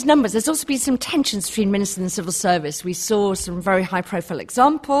civil service numbers. There's also been some tensions between ministers and the civil service. We saw some very high-profile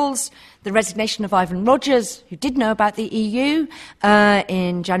examples. The resignation of Ivan Rogers, who did know about the EU,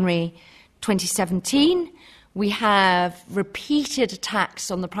 in January 2017. We have repeated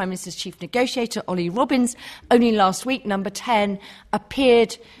attacks on the Prime Minister's chief negotiator, Ollie Robbins. Only last week, No.10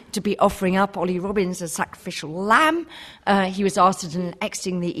 appeared to be offering up Ollie Robbins as sacrificial lamb. He was asked at an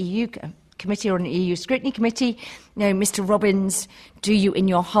exiting the EU committee or an EU scrutiny committee, Mr. Robbins, do you in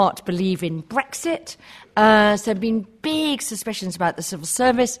your heart believe in Brexit? So there have been big suspicions about the civil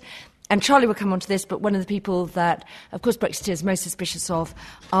service. And Charlie will come on to this, but one of the people that, of course, Brexiteers are most suspicious of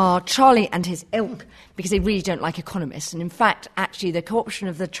are Charlie and his ilk, because they really don't like economists. And in fact, actually, the co-option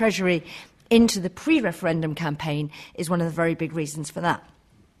of the Treasury into the pre-referendum campaign is one of the very big reasons for that.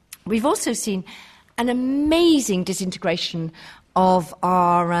 We've also seen an amazing disintegration of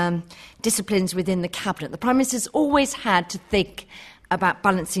our disciplines within the Cabinet. The Prime Minister's always had to think about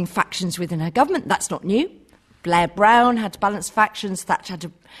balancing factions within her government. That's not new. Blair Brown had to balance factions, Thatcher had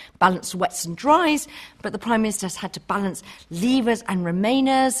to balance wets and dries, but the Prime Minister has had to balance leavers and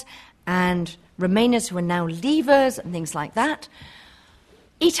remainers who are now leavers and things like that.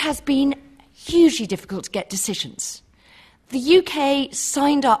 It has been hugely difficult to get decisions. The UK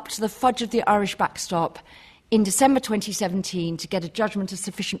signed up to the fudge of the Irish backstop in December 2017 to get a judgment of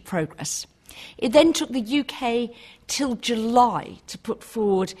sufficient progress. It then took the UK till July to put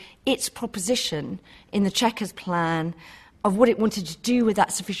forward its proposition in the Chequers plan of what it wanted to do with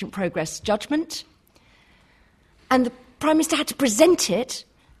that sufficient progress judgment. And the Prime Minister had to present it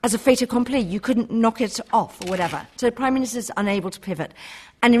as a fait accompli. You couldn't knock it off or whatever. So the Prime Minister is unable to pivot.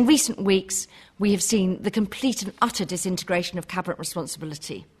 And in recent weeks, we have seen the complete and utter disintegration of Cabinet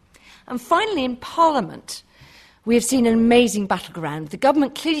responsibility. And finally, in Parliament, we have seen an amazing battleground. The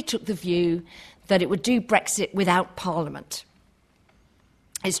government clearly took the view that it would do Brexit without Parliament.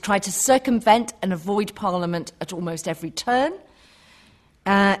 It's tried to circumvent and avoid Parliament at almost every turn.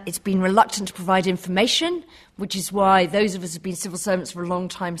 It's been reluctant to provide information, which is why those of us who have been civil servants for a long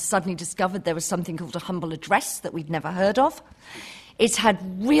time suddenly discovered there was something called a humble address that we'd never heard of. It's had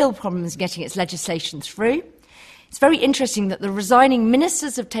real problems getting its legislation through. It's very interesting that the resigning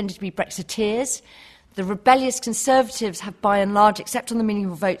ministers have tended to be Brexiteers. The rebellious Conservatives have, by and large, except on the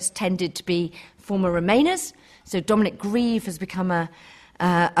meaningful votes, tended to be former Remainers. So Dominic Grieve has become a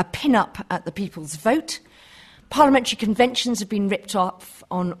pin-up at the people's vote. Parliamentary conventions have been ripped off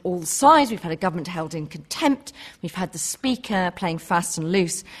on all sides. We've had a government held in contempt. We've had the Speaker playing fast and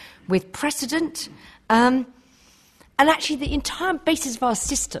loose with precedent. And actually, the entire basis of our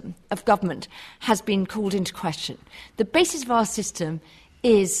system of government has been called into question. The basis of our system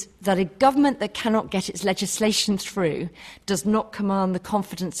is that a government that cannot get its legislation through does not command the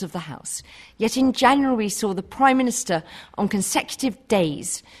confidence of the House. Yet in January we saw the Prime Minister on consecutive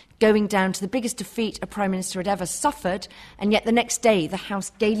days going down to the biggest defeat a Prime Minister had ever suffered, and yet the next day the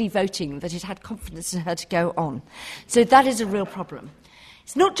House gaily voting that it had confidence in her to go on. So that is a real problem.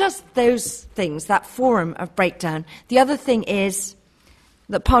 It's not just those things, that forum of breakdown. The other thing is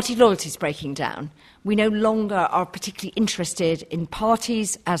that party loyalty is breaking down. We no longer are particularly interested in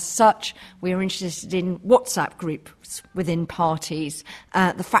parties as such. We are interested in WhatsApp groups within parties,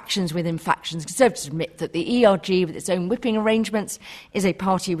 the factions within factions. Conservatives admit that the ERG, with its own whipping arrangements, is a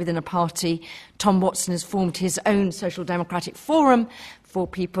party within a party. Tom Watson has formed his own social democratic forum for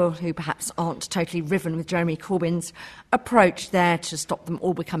people who perhaps aren't totally riven with Jeremy Corbyn's approach there to stop them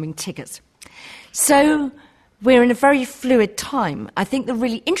all becoming Tiggers. So we're in a very fluid time. I think the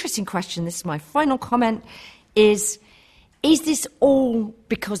really interesting question, this is my final comment, is this all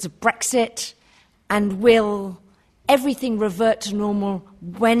because of Brexit, and will everything revert to normal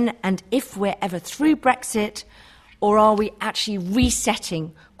when and if we're ever through Brexit, or are we actually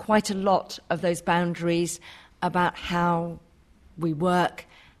resetting quite a lot of those boundaries about how we work,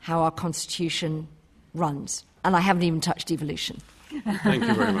 how our constitution runs? And I haven't even touched evolution. Thank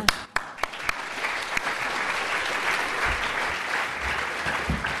you very much.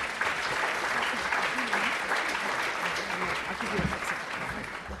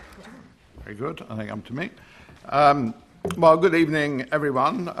 Very good. I think I'm to me. Well, good evening,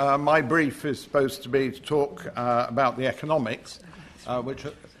 everyone. My brief is supposed to be to talk about the economics, which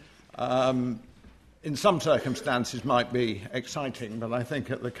in some circumstances might be exciting, but I think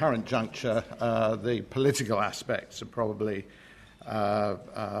at the current juncture, the political aspects are probably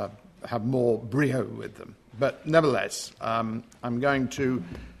have more brio with them. But nevertheless, I'm going to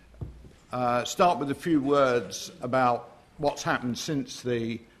start with a few words about what's happened since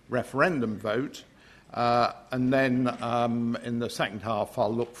the referendum vote, and then in the second half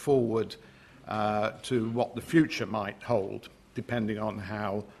I'll look forward to what the future might hold, depending on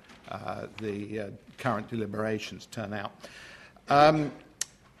how the current deliberations turn out.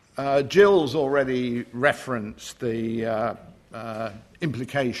 Jill's already referenced the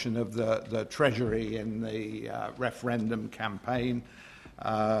implication of the Treasury in the referendum campaign.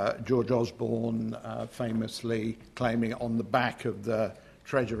 George Osborne famously claiming on the back of the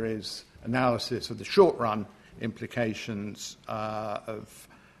Treasury's analysis of the short-run implications of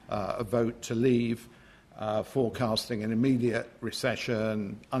a vote to leave, forecasting an immediate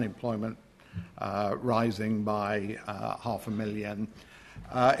recession, unemployment rising by 500,000.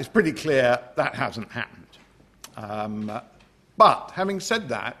 It's pretty clear that hasn't happened. But having said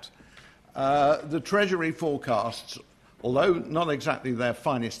that, the Treasury forecasts, although not exactly their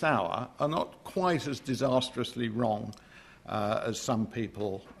finest hour, are not quite as disastrously wrong as some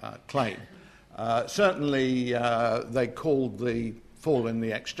people claim. Certainly, they called the fall in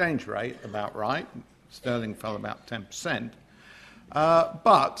the exchange rate about right. Sterling fell about 10%.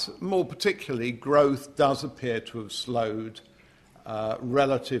 But more particularly, growth does appear to have slowed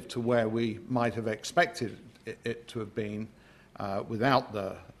relative to where we might have expected it to have been without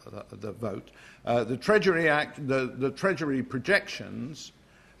the vote. The Treasury projections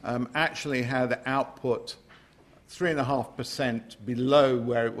actually had output 3.5% below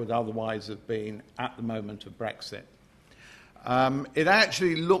where it would otherwise have been at the moment of Brexit. It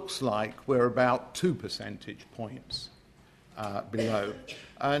actually looks like we're about 2 percentage points below.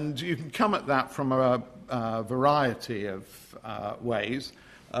 And you can come at that from a variety of ways.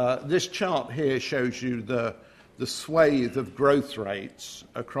 This chart here shows you the swathe of growth rates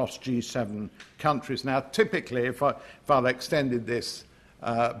across G7 countries. Now, typically, if I'd extended this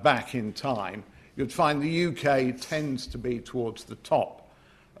back in time, you'd find the UK tends to be towards the top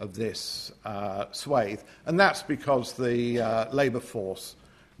of this swathe, and that's because the labour force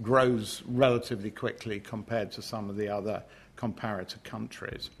grows relatively quickly compared to some of the other comparator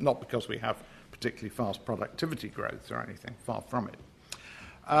countries, not because we have particularly fast productivity growth or anything, far from it.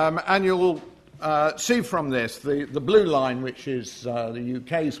 And you'll see from this, the blue line, which is the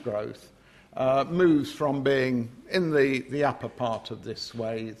UK's growth, moves from being in the upper part of this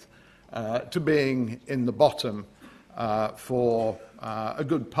swathe to being in the bottom for a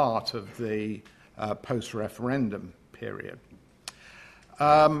good part of the post-referendum period.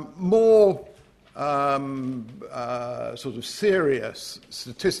 More sort of serious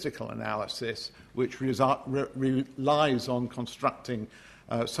statistical analysis, which relies on constructing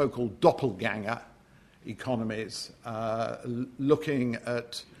so-called doppelganger economies, looking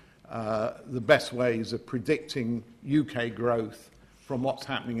at the best ways of predicting UK growth from what's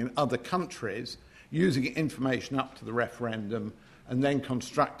happening in other countries, using information up to the referendum, and then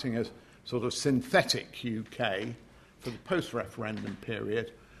constructing a sort of synthetic UK for the post-referendum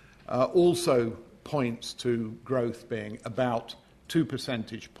period, also points to growth being about 2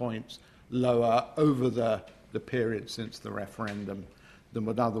 percentage points lower over the period since the referendum than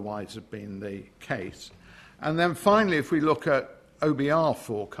would otherwise have been the case. And then finally, if we look at OBR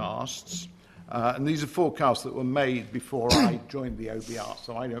forecasts, And these are forecasts that were made before I joined the OBR,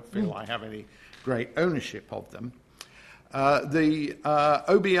 so I don't feel I have any great ownership of them. The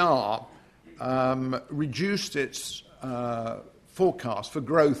OBR reduced its forecast for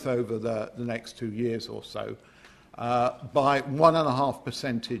growth over the next 2 years or so by 1.5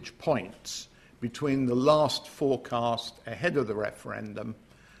 percentage points between the last forecast ahead of the referendum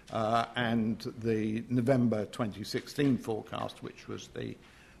and the November 2016 forecast, which was the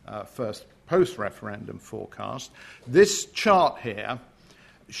first post-referendum forecast. This chart here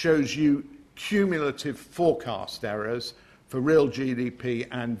shows you cumulative forecast errors for real GDP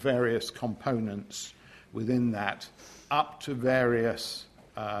and various components within that up to various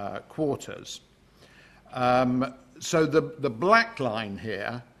quarters. So the black line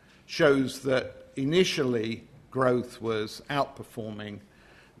here shows that initially growth was outperforming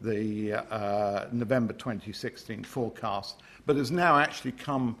the November 2016 forecast, but has now actually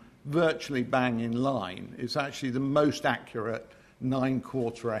come virtually bang in line. It's actually the most accurate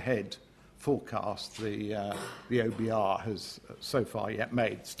 9-quarter ahead forecast the OBR has so far yet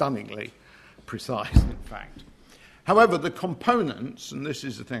made, stunningly precise, in fact. However, the components, and this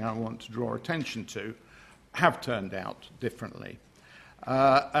is the thing I want to draw attention to, have turned out differently.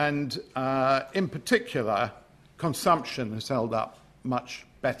 And in particular, consumption has held up much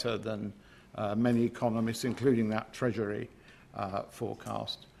better than many economists, including that Treasury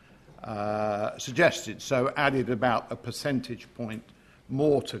forecast, suggested. So added about a percentage point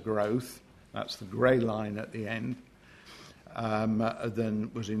more to growth, that's the grey line at the end,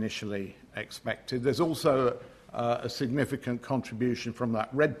 than was initially expected. There's also a significant contribution from that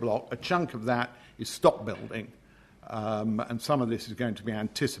red block. A chunk of that is stock building, and some of this is going to be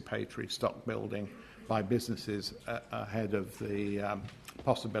anticipatory stock building by businesses ahead of the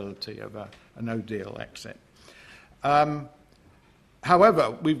possibility of a no-deal exit.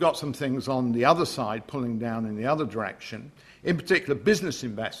 However, we've got some things on the other side pulling down in the other direction. In particular, business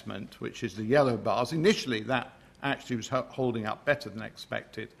investment, which is the yellow bars. Initially, that actually was holding up better than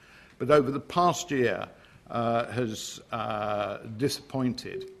expected, but over the past year has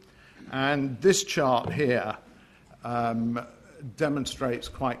disappointed. And this chart here demonstrates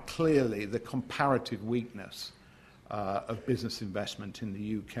quite clearly the comparative weakness of business investment in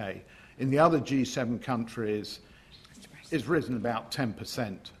the UK. In the other G7 countries, it's risen about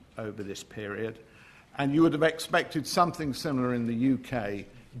 10% over this period. And you would have expected something similar in the UK,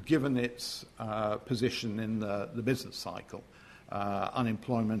 given its position in the business cycle.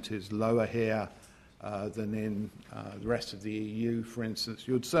 Unemployment is lower here than in the rest of the EU, for instance.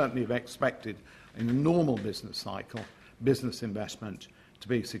 You would certainly have expected, in a normal business cycle, business investment to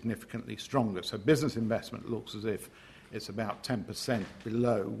be significantly stronger. So business investment looks as if it's about 10%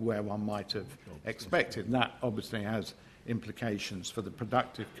 below where one might have expected. And that obviously has implications for the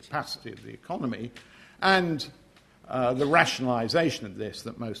productive capacity of the economy and the rationalisation of this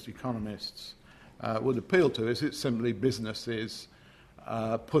that most economists would appeal to is it's simply businesses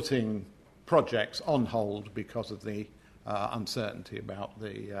putting projects on hold because of the uncertainty about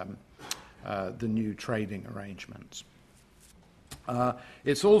the new trading arrangements.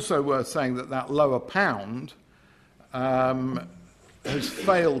 It's also worth saying that lower pound has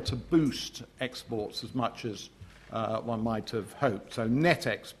failed to boost exports as much as one might have hoped. So net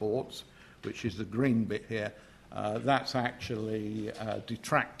exports, which is the green bit here, that's actually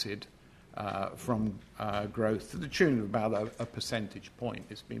detracted from growth to the tune of about a percentage point.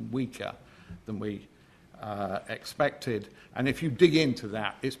 It's been weaker than we expected. And if you dig into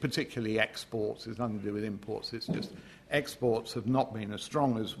that, it's particularly exports. It's nothing to do with imports. It's just exports have not been as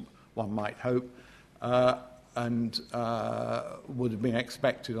strong as one might hope and would have been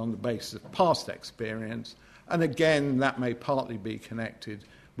expected on the basis of past experience. And again, that may partly be connected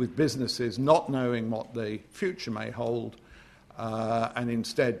with businesses not knowing what the future may hold and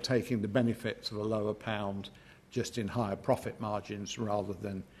instead taking the benefits of a lower pound just in higher profit margins rather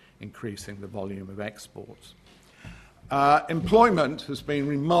than increasing the volume of exports. Employment has been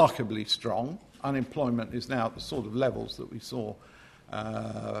remarkably strong. Unemployment is now at the sort of levels that we saw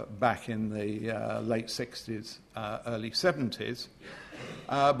back in the late 60s, early 70s.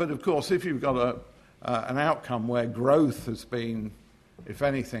 But of course, if you've got an outcome where growth has been, if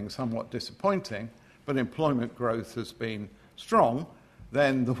anything, somewhat disappointing, but employment growth has been strong,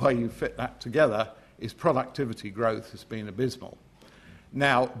 then the way you fit that together is productivity growth has been abysmal.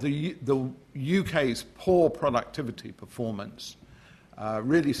 Now, the UK's poor productivity performance,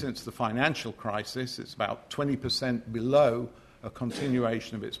 really since the financial crisis, it's about 20% below a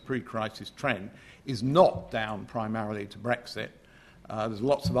continuation of its pre-crisis trend, is not down primarily to Brexit. There's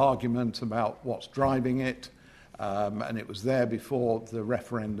lots of argument about what's driving it, and it was there before the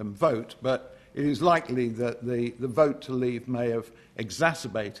referendum vote, but it is likely that the vote to leave may have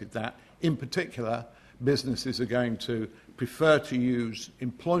exacerbated that. In particular, businesses are going to prefer to use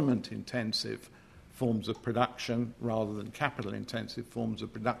employment-intensive forms of production rather than capital-intensive forms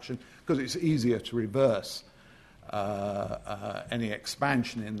of production because it's easier to reverse any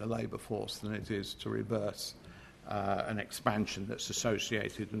expansion in the labour force than it is to reverse an expansion that's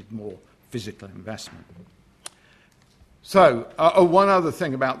associated with more physical investment. So, one other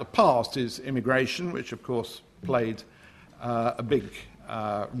thing about the past is immigration, which of course played a big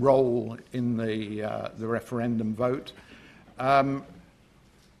role in the referendum vote.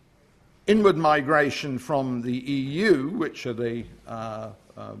 Inward migration from the EU, which are the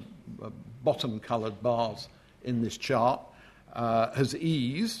bottom-coloured bars in this chart, has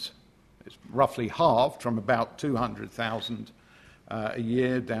eased. It's roughly halved from about 200,000 a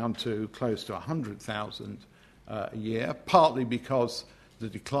year down to close to 100,000 a year, partly because the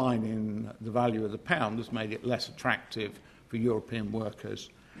decline in the value of the pound has made it less attractive for European workers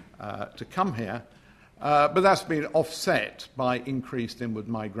to come here. But that's been offset by increased inward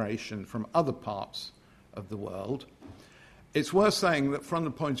migration from other parts of the world. It's worth saying that from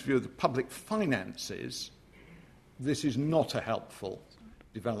the point of view of the public finances, this is not a helpful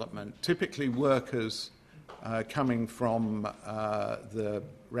development. Typically, workers coming from the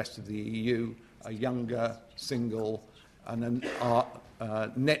rest of the EU are younger, single, and are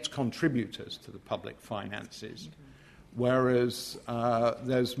net contributors to the public finances, whereas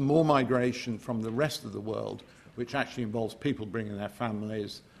there's more migration from the rest of the world, which actually involves people bringing their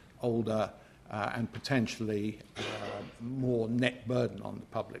families, older, and potentially more net burden on the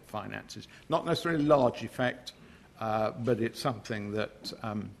public finances. Not necessarily a large effect, but it's something that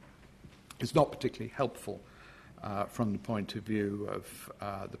is not particularly helpful from the point of view of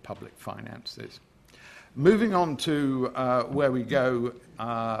the public finances. Moving on to where we go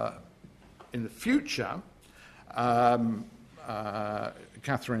in the future,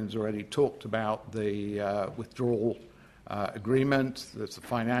 Catherine's already talked about the withdrawal agreement. There's a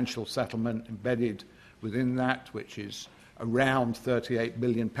financial settlement embedded within that, which is around £38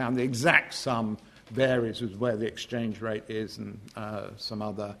 billion. The exact sum varies with where the exchange rate is and some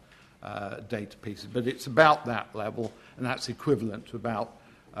other data pieces, but it's about that level, and that's equivalent to about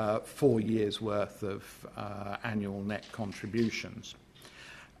 4 years' worth of annual net contributions.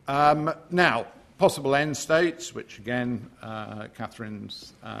 Now, possible end states, which again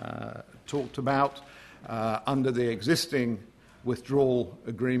Catherine's talked about, under the existing withdrawal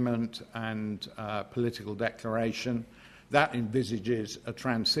agreement and political declaration, that envisages a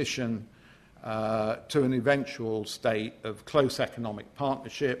transition to an eventual state of close economic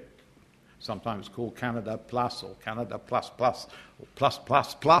partnership, sometimes called Canada Plus or Canada Plus Plus or Plus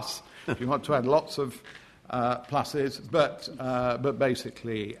Plus Plus, if you want to add lots of pluses, but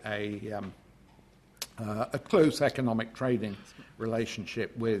basically a close economic trading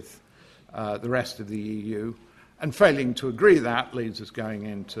relationship with the rest of the EU. And failing to agree that leads us going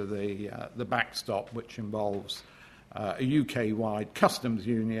into the backstop, which involves a UK-wide customs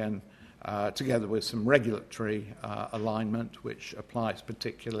union together with some regulatory alignment, which applies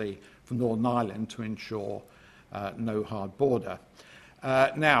particularly for Northern Ireland to ensure no hard border.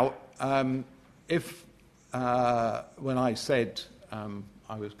 Now, if when I said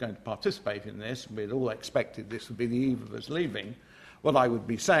I was going to participate in this, we'd all expected this would be the eve of us leaving, what I would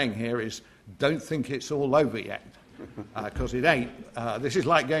be saying here is don't think it's all over yet, because it ain't. This is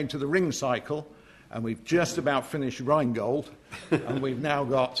like going to the ring cycle, and we've just about finished Rheingold, and we've now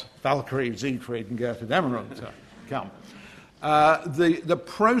got Valkyrie, Siegfried, and Götterdämmerung to come. The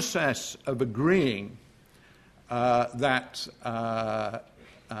process of agreeing that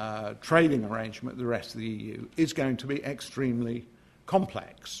trading arrangement with the rest of the EU is going to be extremely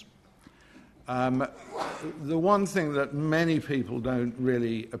complex. The one thing that many people don't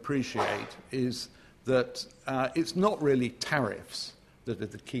really appreciate is that it's not really tariffs that are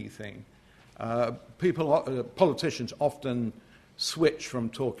the key thing. Politicians often switch from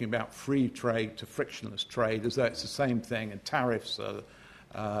talking about free trade to frictionless trade as though it's the same thing and tariffs are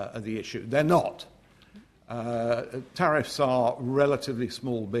the issue. They're not. Tariffs are relatively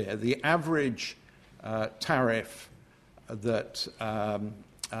small beer. The average tariff that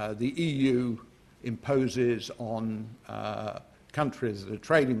the EU imposes on countries that are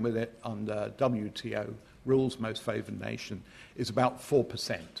trading with it under WTO rules, most favoured nation, is about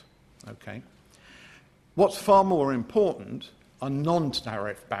 4%. Okay. What's far more important are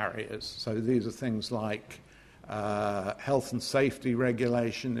non-tariff barriers. So these are things like health and safety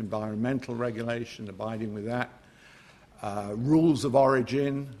regulation, environmental regulation, abiding with that, rules of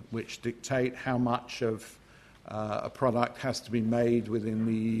origin, which dictate how much of a product has to be made within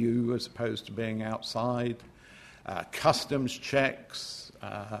the EU as opposed to being outside. Customs checks,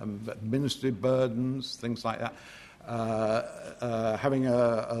 administrative burdens, things like that. Having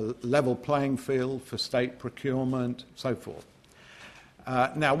a level playing field for state procurement, so forth.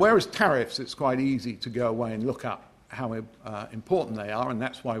 Now, whereas tariffs, it's quite easy to go away and look up how important they are, and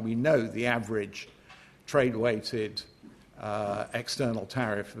that's why we know the average trade-weighted external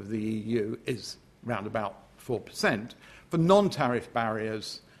tariff of the EU is around about 4%. For non-tariff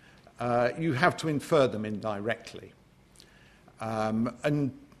barriers, you have to infer them indirectly.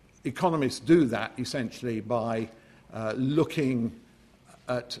 And economists do that essentially by looking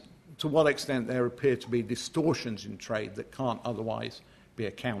at to what extent there appear to be distortions in trade that can't otherwise be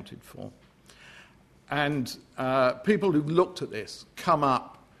accounted for. And people who've looked at this come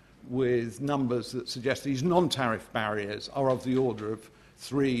up with numbers that suggest these non-tariff barriers are of the order of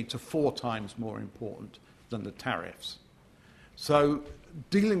 3 to 4 times more important than the tariffs. So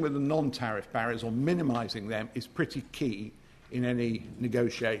dealing with the non-tariff barriers or minimising them is pretty key in any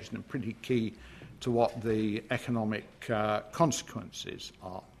negotiation and pretty key to what the economic consequences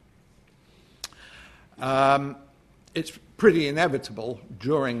are. It's pretty inevitable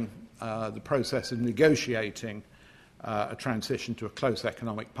during the process of negotiating a transition to a close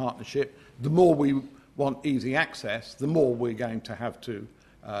economic partnership. The more we want easy access, the more we're going to have to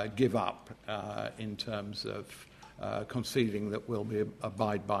give up in terms of conceding that we'll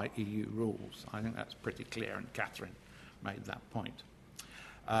abide by EU rules. I think that's pretty clear, and Catherine made that point.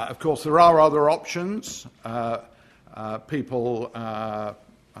 Of course, there are other options. People are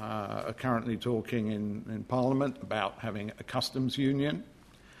currently talking in Parliament about having a customs union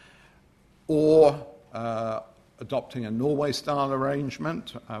or adopting a Norway-style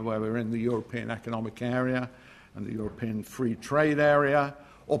arrangement where we're in the European Economic Area and the European Free Trade Area,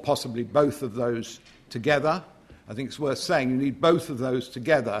 or possibly both of those together. I think it's worth saying you need both of those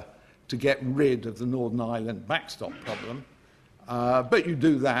together to get rid of the Northern Ireland backstop problem. But you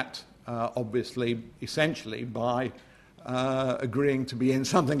do that, obviously, essentially by agreeing to be in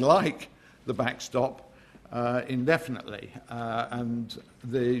something like the backstop indefinitely. And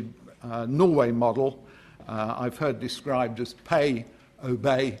the Norway model I've heard described as pay,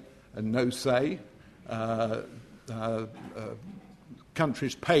 obey, and no say.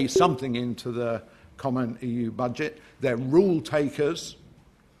 Countries pay something into the common EU budget. They're rule takers,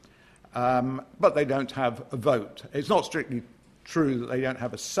 but they don't have a vote. It's not strictly true that they don't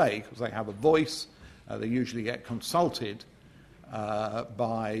have a say, because they have a voice. They usually get consulted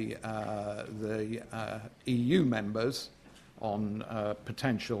by the EU members on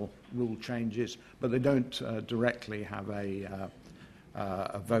potential rule changes, but they don't directly have a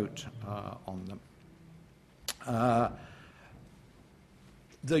vote on them.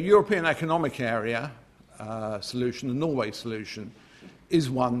 The European Economic Area solution, the Norway solution, is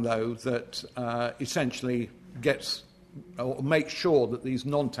one, though, that essentially gets or makes sure that these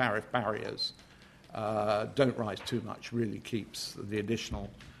non-tariff barriers don't rise too much, really keeps the additional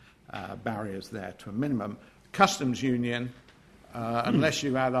barriers there to a minimum. Customs union, unless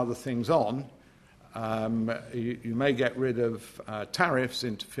you add other things on, you may get rid of tariffs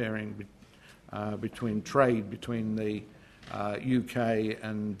interfering between trade between the UK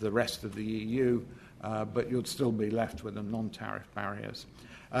and the rest of the EU, but you'd still be left with the non-tariff barriers.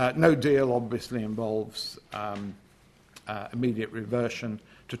 No deal obviously involves immediate reversion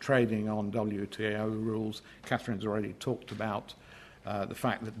to trading on WTO rules. Catherine's already talked about the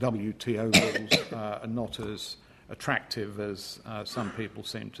fact that WTO rules are not as attractive as some people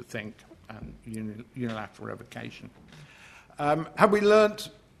seem to think, and unilateral revocation. Have we learnt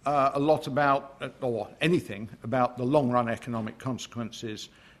a lot about, or anything about, the long-run economic consequences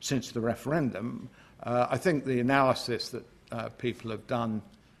since the referendum? I think the analysis that people have done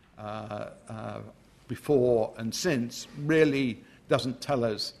before and since really doesn't tell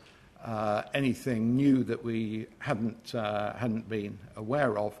us anything new that we hadn't been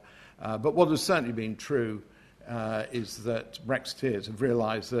aware of. But what has certainly been true is that Brexiteers have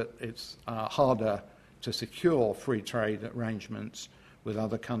realised that it's harder to secure free trade arrangements with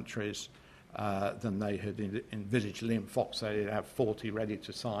other countries than they had envisaged. Liam Fox said he'd have 40 ready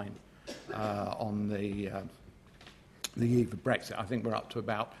to sign on the eve of Brexit. I think we're up to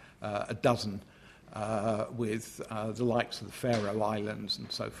about a dozen with the likes of the Faroe Islands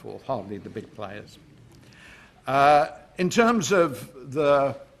and so forth, hardly the big players. In terms of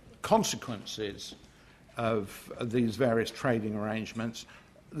the consequences of these various trading arrangements,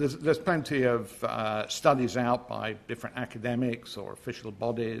 there's plenty of studies out by different academics or official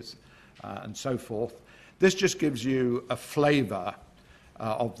bodies and so forth. This just gives you a flavour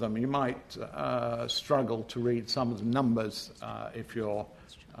of them. You might struggle to read some of the numbers if you're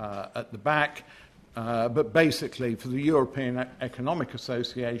at the back. But basically, for the European Economic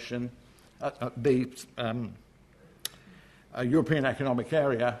Association, the European Economic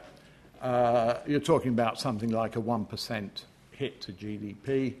Area, you're talking about something like a 1% hit to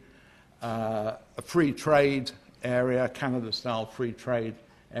GDP. A free trade area, Canada-style free trade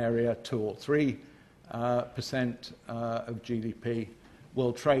area, 2 or 3% of GDP.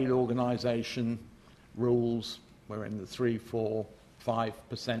 World Trade Organization rules, we're in the 3, 4,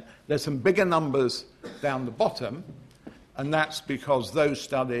 5%. There's some bigger numbers down the bottom, and that's because those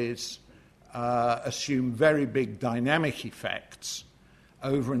studies assume very big dynamic effects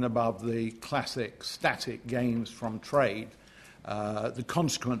over and above the classic static gains from trade. The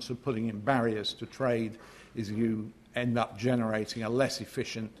consequence of putting in barriers to trade is you end up generating a less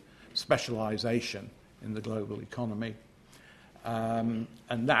efficient specialisation in the global economy. And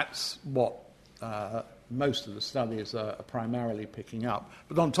that's what most of the studies are primarily picking up.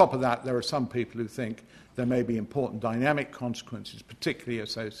 But on top of that, there are some people who think there may be important dynamic consequences, particularly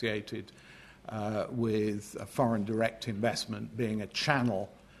associated with foreign direct investment being a channel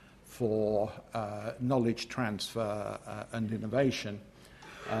for knowledge transfer and innovation.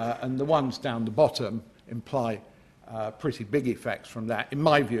 And the ones down the bottom imply pretty big effects from that, in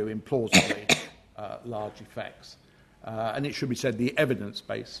my view, implausibly large effects. And it should be said the evidence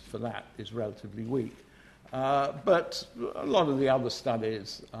base for that is relatively weak. But a lot of the other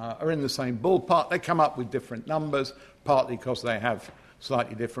studies are in the same ballpark. They come up with different numbers, partly because they have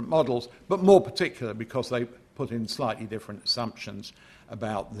slightly different models, but more particular because they put in slightly different assumptions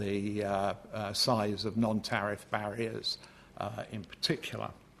about the size of non-tariff barriers in particular.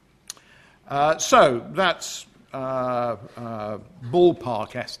 So that's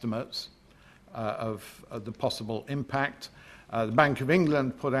ballpark estimates of the possible impact. The Bank of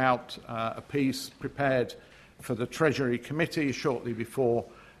England put out a piece prepared for the Treasury Committee shortly before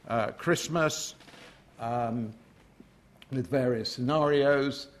Christmas with various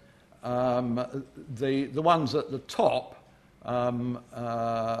scenarios. The ones at the top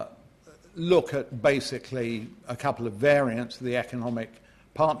look at basically a couple of variants of the economic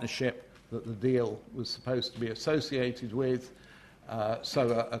partnership that the deal was supposed to be associated with.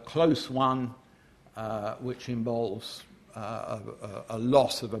 So a close one, which involves a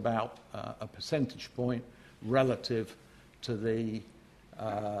loss of about a percentage point relative to the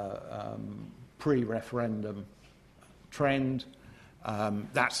pre-referendum trend.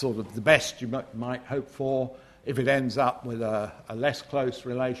 That's sort of the best you might hope for. If it ends up with a less close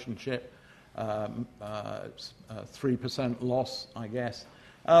relationship, it's a 3% loss, I guess.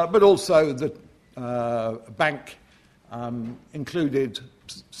 But also the bank included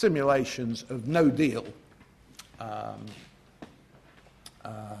simulations of no deal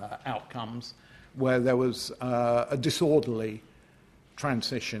outcomes where there was a disorderly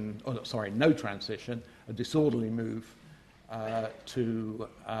transition, no transition, a disorderly move to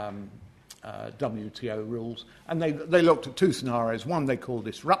WTO rules. And they looked at two scenarios. One they call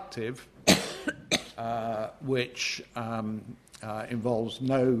disruptive, which involves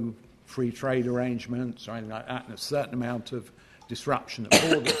no free trade arrangements or anything like that, and a certain amount of disruption at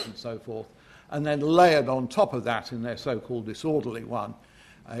borders and so forth. And then layered on top of that in their so-called disorderly one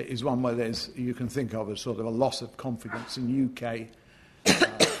is one where you can think of as sort of a loss of confidence in UK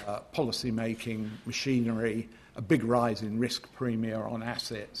policy-making machinery, a big rise in risk premia on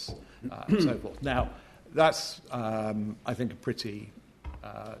assets, and so forth. Now, that's, I think, a pretty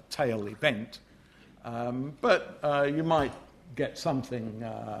tail event, but you might get something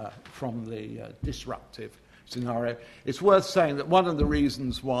from the disruptive scenario. It's worth saying that one of the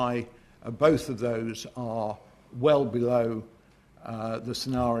reasons why both of those are well below the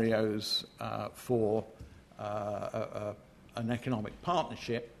scenarios for an economic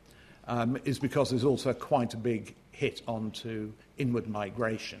partnership is because there's also quite a big hit onto inward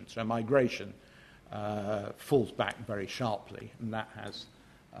migration. So migration falls back very sharply, and that has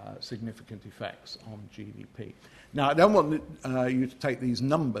significant effects on GDP. Now, I don't want you to take these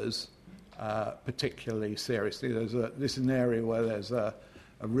numbers particularly seriously. This is an area where there's a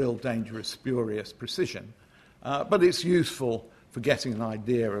real dangerous, spurious precision. But it's useful for getting an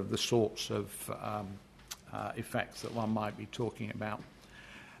idea of the sorts of effects that one might be talking about.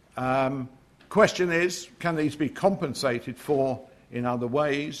 Question is, can these be compensated for in other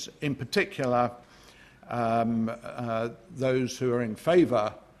ways? In particular, those who are in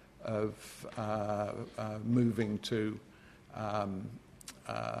favour of moving to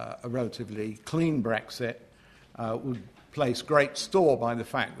a relatively clean Brexit would place great store by the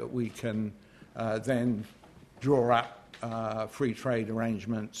fact that we can then draw up free trade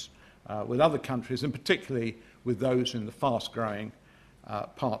arrangements with other countries, and particularly with those in the fast-growing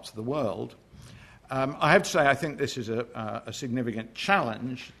parts of the world. I have to say I think this is a significant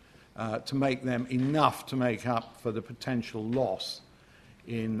challenge to make them enough to make up for the potential loss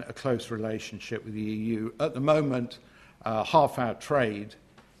in a close relationship with the EU. At the moment, half our trade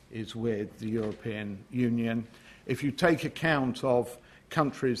is with the European Union. If you take account of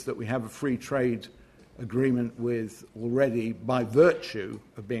countries that we have a free trade agreement with already by virtue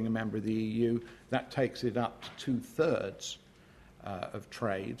of being a member of the EU, that takes it up to 2/3 of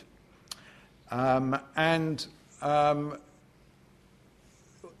trade.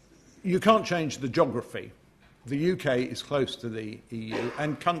 You can't change the geography. The UK is close to the EU,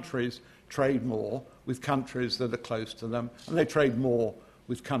 and countries trade more with countries that are close to them, and they trade more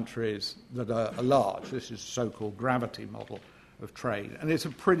with countries that are large. This is a so-called gravity model of trade, and it's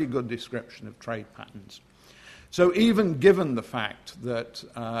a pretty good description of trade patterns. So even given the fact that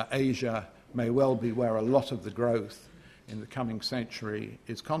Asia may well be where a lot of the growth in the coming century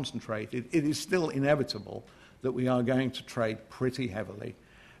is concentrated, it is still inevitable that we are going to trade pretty heavily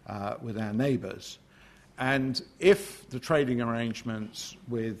with our neighbours. And if the trading arrangements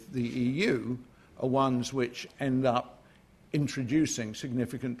with the EU are ones which end up introducing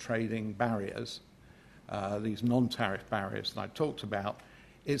significant trading barriers, these non-tariff barriers that I talked about,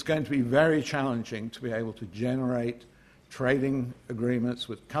 it's going to be very challenging to be able to generate trading agreements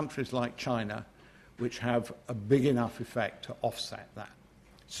with countries like China which have a big enough effect to offset that.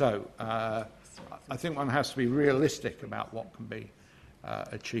 So I think one has to be realistic about what can be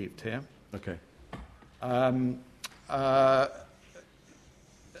achieved here. Okay.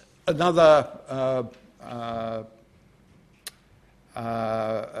 Another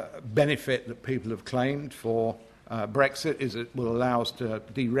benefit that people have claimed for Brexit is it will allow us to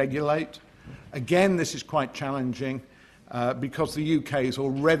deregulate. Again, this is quite challenging because the UK is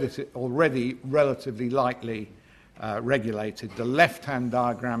already relatively lightly regulated. The left-hand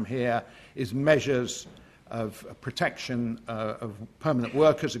diagram here is measures of protection of permanent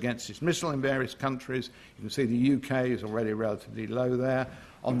workers against dismissal in various countries. You can see the UK is already relatively low there.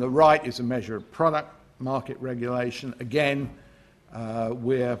 On the right is a measure of product market regulation. Again,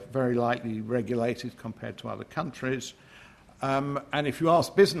 we're very lightly regulated compared to other countries. And if you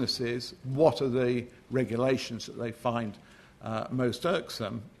ask businesses what are the regulations that they find most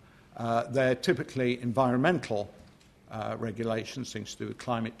irksome, they're typically environmental regulations, things to do with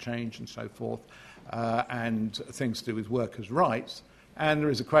climate change and so forth, and things to do with workers' rights. And there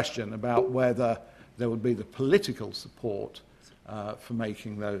is a question about whether there would be the political support for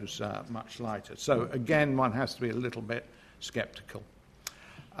making those much lighter. So again, one has to be a little bit sceptical.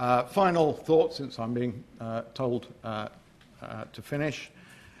 Final thought, since I'm being told to finish.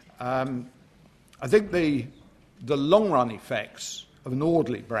 I think the long-run effects of an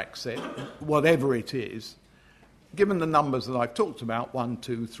orderly Brexit, whatever it is, given the numbers that I've talked about, 1,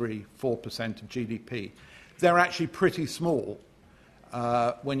 2, 3, 4% of GDP, they're actually pretty small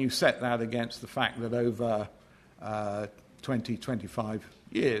when you set that against the fact that over 20, 25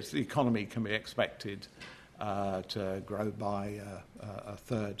 years, the economy can be expected to grow by a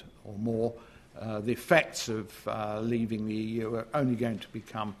third or more. The effects of leaving the EU are only going to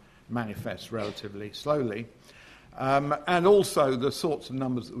become manifest relatively slowly. And also the sorts of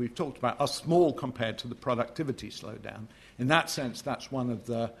numbers that we've talked about are small compared to the productivity slowdown. In that sense, that's one of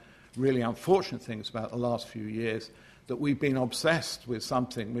the really unfortunate things about the last few years, that we've been obsessed with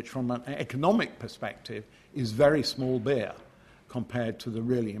something which from an economic perspective is very small beer compared to the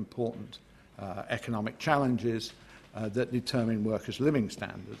really important economic challenges that determine workers' living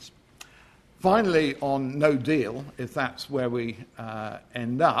standards. Finally, on no deal, if that's where we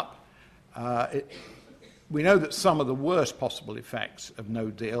end up, we know that some of the worst possible effects of no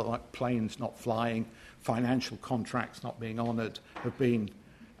deal, like planes not flying, financial contracts not being honoured, have been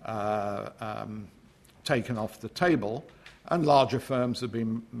taken off the table, and larger firms have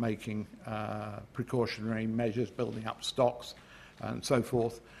been making precautionary measures, building up stocks and so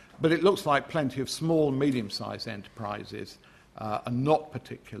forth. But it looks like plenty of small and medium-sized enterprises are not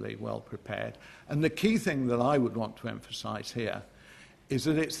particularly well prepared. And the key thing that I would want to emphasise here is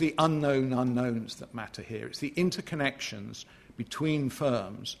that it's the unknown unknowns that matter here. It's the interconnections between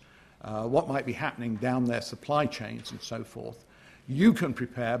firms, what might be happening down their supply chains and so forth. You can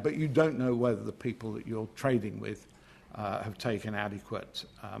prepare, but you don't know whether the people that you're trading with have taken adequate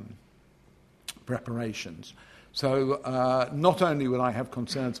preparations. So not only would I have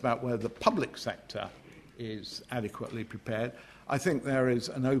concerns about whether the public sector is adequately prepared, I think there is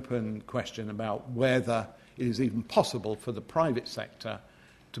an open question about whether it is even possible for the private sector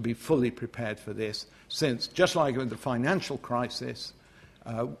to be fully prepared for this, since, just like with the financial crisis,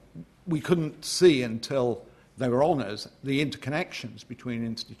 we couldn't see until they were on us the interconnections between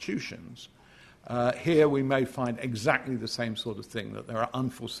institutions. Here we may find exactly the same sort of thing, that there are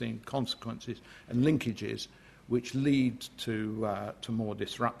unforeseen consequences and linkages which lead to more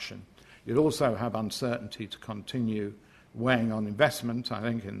disruption. You'd also have uncertainty to continue weighing on investment, I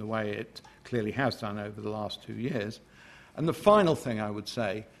think, in the way it clearly has done over the last 2 years. And the final thing I would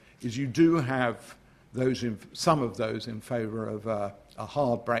say is you do have some of those in favour of a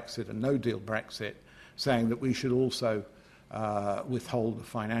hard Brexit, a no-deal Brexit, saying that we should also withhold the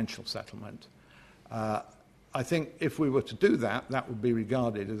financial settlement. I think if we were to do that, that would be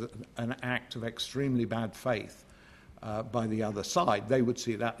regarded as an act of extremely bad faith by the other side. They would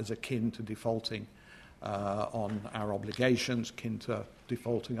see that as akin to defaulting on our obligations, akin to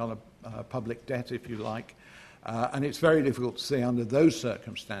defaulting on a public debt, if you like. And it's very difficult to see under those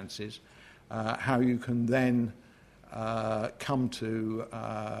circumstances how you can then come to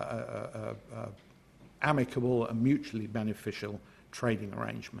amicable and mutually beneficial trading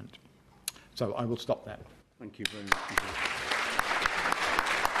arrangement. So I will stop there. Thank you very much.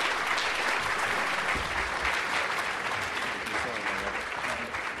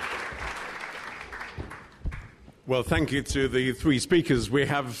 Well, thank you to the three speakers. We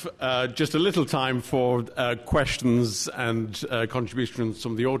have just a little time for questions and contributions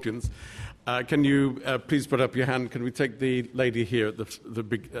from the audience. Can you please put up your hand? Can we take the lady here at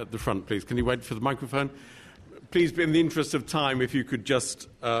the front, please? Can you wait for the microphone? Please, in the interest of time, if you could just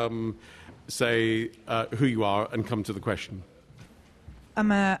say who you are and come to the question.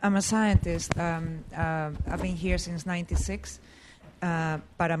 I'm a scientist. I've been here since '96, but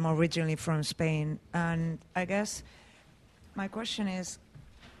I'm originally from Spain. And I guess my question is,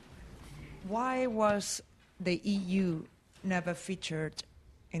 why was the EU never featured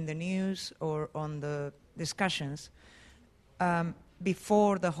in the news or on the discussions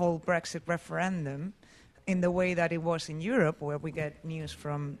before the whole Brexit referendum, in the way that it was in Europe, where we get news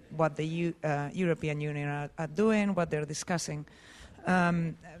from what the European Union are doing, what they're discussing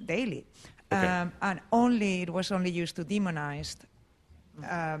daily. Okay. And it was only used to demonize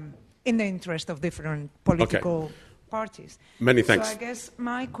in the interest of different political parties. Many thanks. So I guess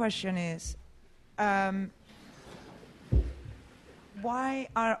my question is, why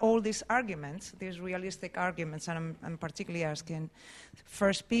are all these arguments, these realistic arguments, and I'm particularly asking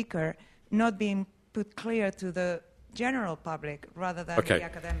first speaker, not being put clear to the general public rather than the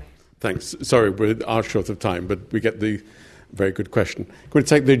academics? Thanks. Sorry, we are short of time, but we get the very good question. Can we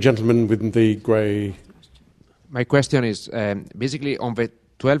take the gentleman with the grey? My question is, basically on the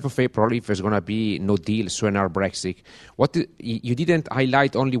 12th of April, if there's going to be no deal, so an hard Brexit, you didn't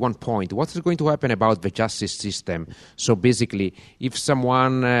highlight only one point. What is going to happen about the justice system? So basically, if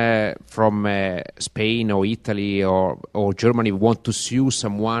someone from Spain or Italy or Germany want to sue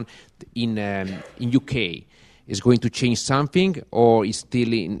someone in UK, is going to change something, or is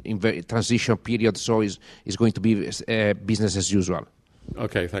still in the transition period, so is going to be business as usual?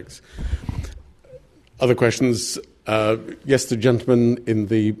 Okay, thanks. Other questions? Yes, the gentleman in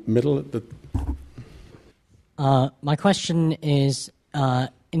the middle. My question is,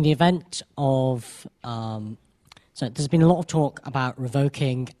 in the event of... so there's been a lot of talk about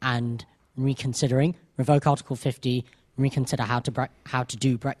revoking and reconsidering. Revoke Article 50, reconsider how to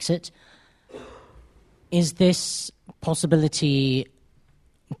do Brexit. Is this possibility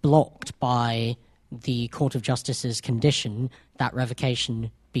blocked by the Court of Justice's condition that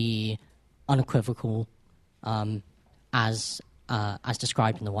revocation be unequivocal as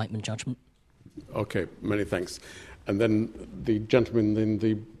described in the Whiteman judgment? Okay, many thanks. And then the gentleman in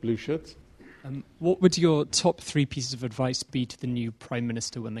the blue shirts. What would your top 3 pieces of advice be to the new Prime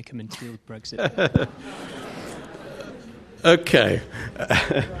Minister when they come in to deal with Brexit? Okay.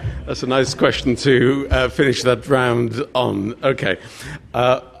 That's a nice question to finish that round on. Okay.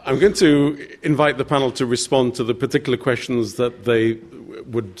 I'm going to invite the panel to respond to the particular questions that they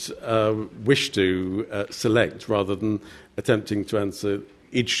would wish to select, rather than attempting to answer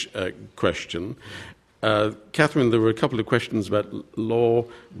each question. Catherine, there were a couple of questions about law,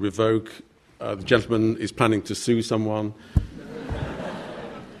 revoke. The gentleman is planning to sue someone.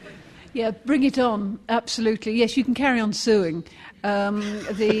 Yeah, bring it on. Absolutely. Yes, you can carry on suing. And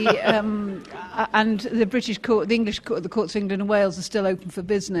the British court, the English court, the courts of England and Wales are still open for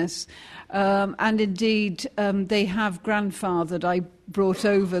business. And indeed, they have grandfathered, I brought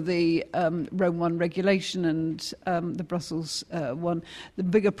over the Rome 1 regulation and the Brussels 1. The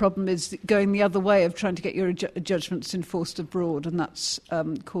bigger problem is going the other way of trying to get your judgments enforced abroad, and that's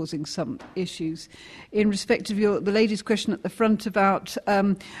causing some issues. In respect of the lady's question at the front about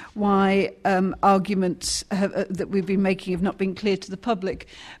why arguments that we've been making have not been clear to the public,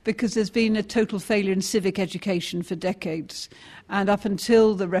 because there's been a total failure in civic education for decades. And up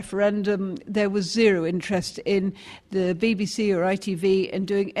until the referendum, there was zero interest in the BBC or ITV in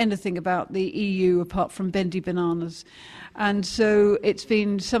doing anything about the EU apart from bendy bananas. And so it's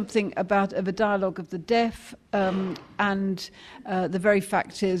been something of a dialogue of the deaf, and the very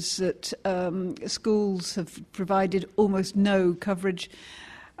fact is that schools have provided almost no coverage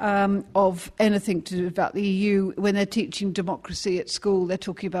of anything to do about the EU. When they're teaching democracy at school, they're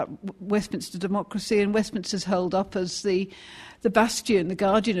talking about Westminster democracy, and Westminster's held up as the bastion, the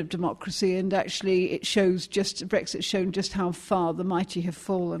guardian of democracy, and actually Brexit's shown just how far the mighty have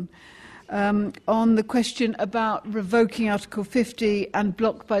fallen. On the question about revoking Article 50 and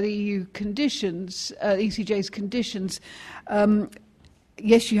blocked by the EU conditions, ECJ's conditions,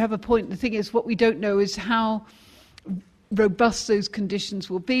 yes, you have a point. The thing is, what we don't know is how robust those conditions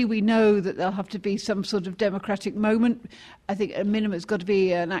will be. We know that there'll have to be some sort of democratic moment. I think at a minimum it's got to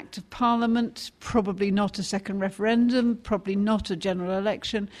be an act of parliament, probably not a second referendum, probably not a general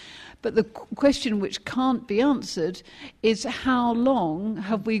election. But the question which can't be answered is how long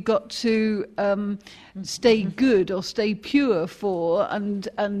have we got to stay good or stay pure for and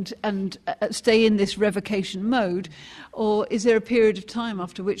stay in this revocation mode, or is there a period of time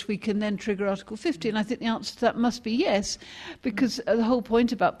after which we can then trigger Article 50? And I think the answer to that must be yes, because the whole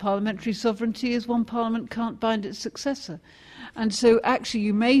point about parliamentary sovereignty is one parliament can't bind its successor. And so actually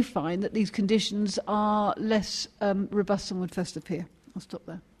you may find that these conditions are less robust than would first appear. I'll stop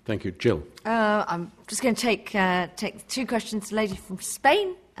there. Thank you. Jill. I'm just going to take two questions. The lady from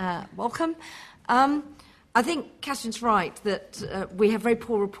Spain, welcome. I think Catherine's right that we have very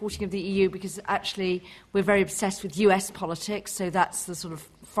poor reporting of the EU because actually we're very obsessed with US politics, so that's the sort of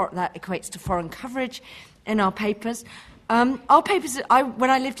that equates to foreign coverage in our papers. Our papers, when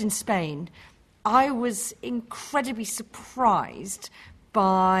I lived in Spain, I was incredibly surprised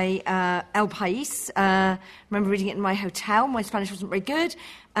by El País. I remember reading it in my hotel. My Spanish wasn't very good.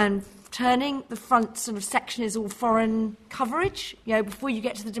 And turning, the front sort of section is all foreign coverage, before you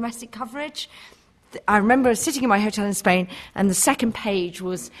get to the domestic coverage. I remember sitting in my hotel in Spain, and the second page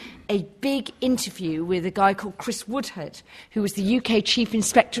was a big interview with a guy called Chris Woodhead, who was the UK Chief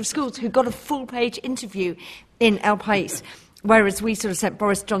Inspector of Schools, who got a full-page interview in El País. Whereas we sort of sent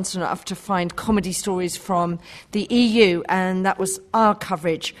Boris Johnson off to find comedy stories from the EU, and that was our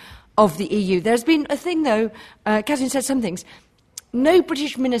coverage of the EU. There's been a thing, though, Catherine said some things. No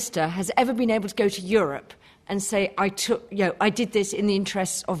British minister has ever been able to go to Europe and say, I did this in the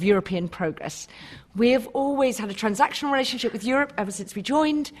interests of European progress. We have always had a transactional relationship with Europe ever since we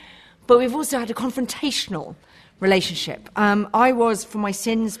joined, but we've also had a confrontational relationship. I was, for my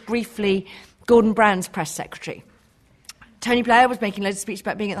sins, briefly Gordon Brown's press secretary. Tony Blair was making loads of speeches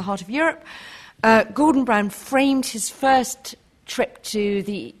about being at the heart of Europe. Gordon Brown framed his first trip to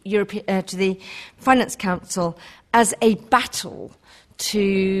the Finance Council as a battle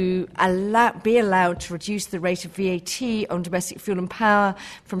to be allowed to reduce the rate of VAT on domestic fuel and power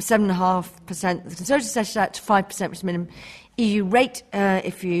from 7.5%, the Conservatives set it out to 5%, which is the minimum EU rate,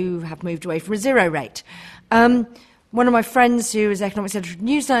 if you have moved away from a zero rate. One of my friends, who was economics editor of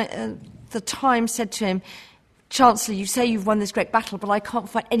Newsnight at the time, said to him, Chancellor, you say you've won this great battle, but I can't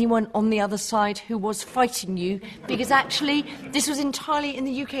find anyone on the other side who was fighting you, because actually this was entirely in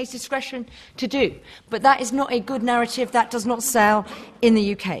the UK's discretion to do. But that is not a good narrative. That does not sell in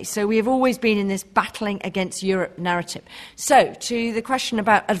the UK. So we have always been in this battling against Europe narrative. So, to the question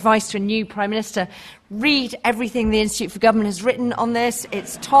about advice to a new Prime Minister, read everything the Institute for Government has written on this.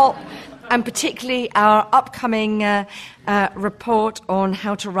 It's top. And particularly our upcoming report on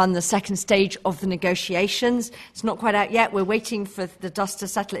how to run the second stage of the negotiations. It's not quite out yet. We're waiting for the dust to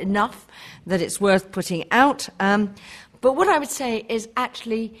settle enough that it's worth putting out. But what I would say is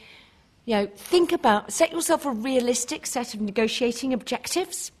actually, set yourself a realistic set of negotiating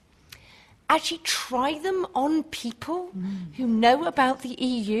objectives. Actually try them on people who know about the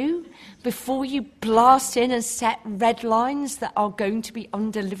EU before you blast in and set red lines that are going to be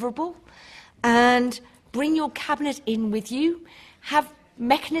undeliverable. And bring your cabinet in with you. Have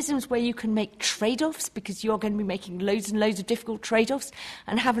mechanisms where you can make trade-offs, because you're going to be making loads and loads of difficult trade-offs,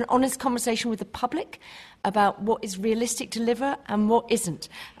 and have an honest conversation with the public about what is realistic to deliver and what isn't.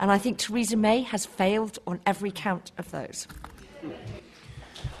 And I think Theresa May has failed on every count of those.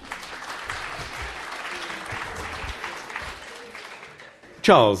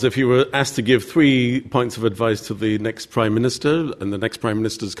 Charles, if you were asked to give 3 points of advice to the next Prime Minister, and the next Prime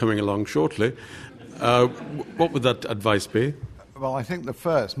Minister is coming along shortly, what would that advice be? Well, I think the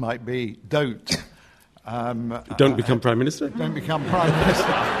first might be don't. Don't become Prime Minister? Don't become Prime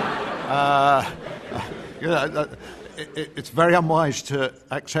Minister. It's very unwise to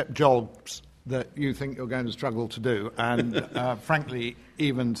accept jobs that you think you're going to struggle to do. And frankly,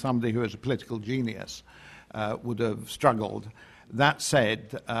 even somebody who is a political genius would have struggled. That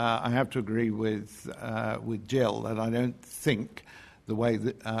said, I have to agree with Jill that I don't think the way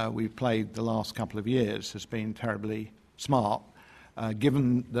that we've played the last couple of years has been terribly smart,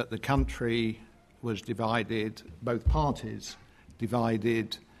 given that the country was divided, both parties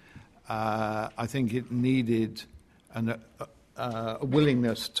divided. I think it needed a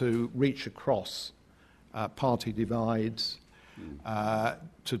willingness to reach across party divides,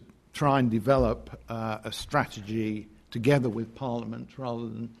 to try and develop a strategy together with Parliament rather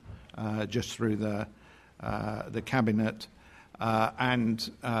than just through the Cabinet, and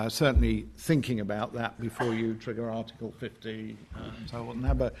certainly thinking about that before you trigger Article 50 and so on, and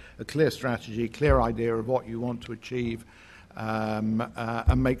have a clear strategy, clear idea of what you want to achieve,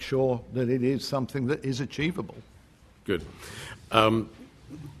 and make sure that it is something that is achievable. Good.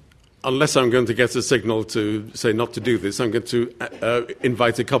 Unless I'm going to get a signal to say not to do this, I'm going to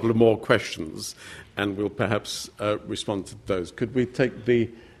invite a couple of more questions, and we'll perhaps respond to those. Could we take the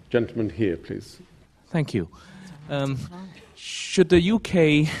gentleman here, please? Thank you. Should the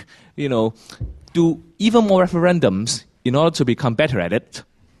UK, do even more referendums in order to become better at it,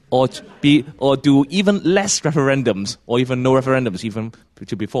 or do even less referendums, or even no referendums, even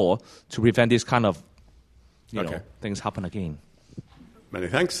to before, to prevent this kind of things happen again? Many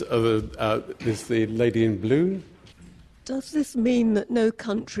thanks. Is the lady in blue? Does this mean that no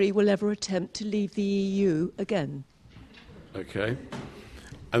country will ever attempt to leave the EU again? Okay.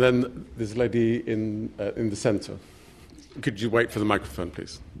 And then this lady in the centre. Could you wait for the microphone,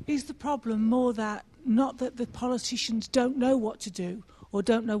 please? Is the problem more that not that the politicians don't know what to do or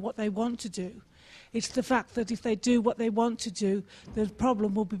don't know what they want to do? It's the fact that if they do what they want to do, the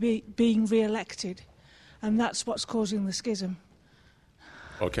problem will be being re-elected. And that's what's causing the schism.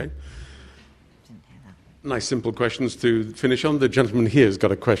 Okay. Nice, simple questions to finish on. The gentleman here has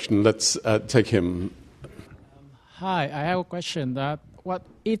got a question. Let's take him. Hi, I have a question. What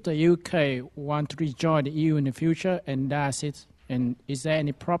if the UK want to rejoin the EU in the future, and that's it? And is there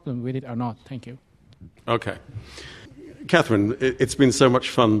any problem with it or not? Thank you. Okay. Catherine, it's been so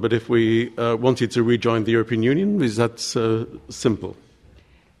much fun, but if we wanted to rejoin the European Union, is that simple?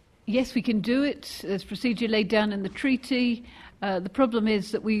 Yes, we can do it. There's procedure laid down in the treaty. The problem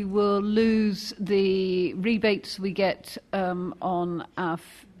is that we will lose the rebates we get on our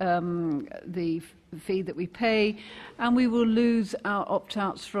the fee that we pay, and we will lose our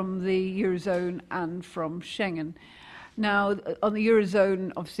opt-outs from the Eurozone and from Schengen. Now, on the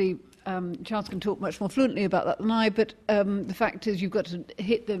Eurozone, obviously, Charles can talk much more fluently about that than I, but the fact is you've got to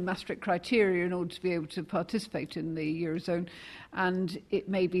hit the Maastricht criteria in order to be able to participate in the Eurozone, and it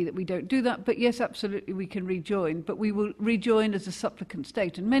may be that we don't do that, but yes, absolutely we can rejoin, but we will rejoin as a supplicant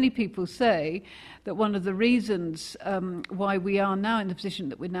state. And many people say that one of the reasons why we are now in the position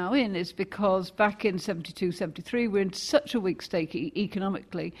that we're now in is because back in 72, 73, we're in such a weak state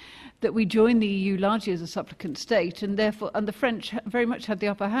economically that we joined the EU largely as a supplicant state, and therefore, and the French very much had the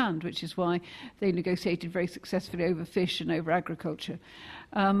upper hand, which is why they negotiated very successfully over fish and over agriculture.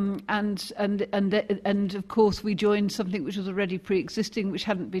 And of course we joined something which was already pre-existing, which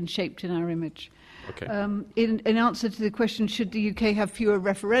hadn't been shaped in our image. Okay. In answer to the question, should the UK have fewer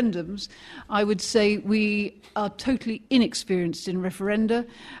referendums, I would say we are totally inexperienced in referenda.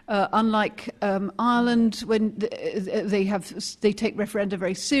 Unlike Ireland, when they take referenda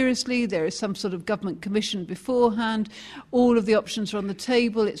very seriously, there is some sort of government commission beforehand. All of the options are on the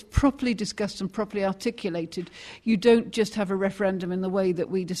table. It's properly discussed and properly articulated. You don't just have a referendum in the way that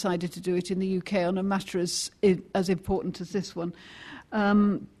we decided to do it in the UK on a matter as important as this one.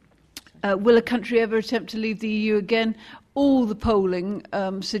 Will a country ever attempt to leave the EU again? All the polling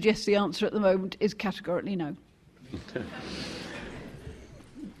suggests the answer at the moment is categorically no. Okay.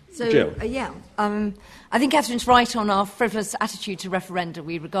 So, I think Catherine's right on our frivolous attitude to referenda.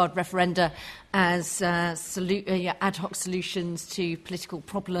 We regard referenda as ad hoc solutions to political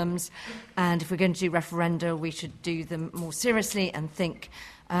problems, and if we're going to do referenda, we should do them more seriously and think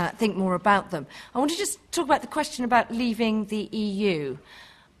more about them. I want to just talk about the question about leaving the EU.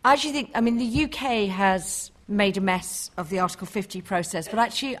 I actually think, the UK has made a mess of the Article 50 process, but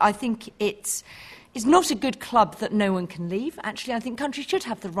actually I think it's not a good club that no one can leave. Actually, I think countries should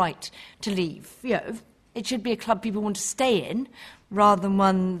have the right to leave. It should be a club people want to stay in, rather than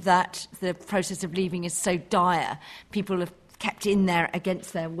one that the process of leaving is so dire people have kept in there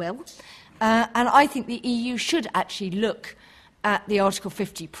against their will. And I think the EU should actually look at the Article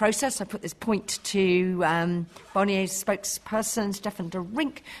 50 process. I put this point to Barnier's spokesperson, Stefan de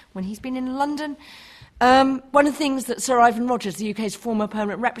Rink, when he's been in London. One of the things that Sir Ivan Rogers, the UK's former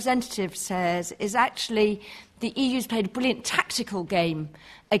permanent representative, says is actually the EU's played a brilliant tactical game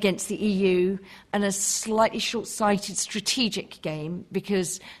against the EU and a slightly short-sighted strategic game,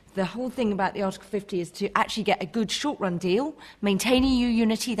 because the whole thing about the Article 50 is to actually get a good short-run deal, maintain EU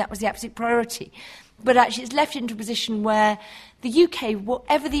unity. That was the absolute priority. But actually it's left into a position where the UK,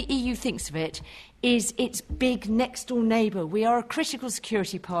 whatever the EU thinks of it, is its big next-door neighbour. We are a critical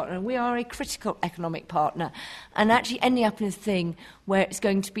security partner, we are a critical economic partner, and actually ending up in a thing where it's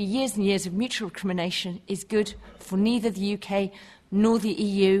going to be years and years of mutual recrimination is good for neither the UK nor the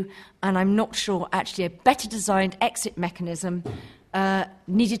EU, and I'm not sure actually a better designed exit mechanism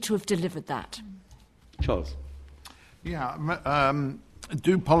needed to have delivered that. Charles. Yeah,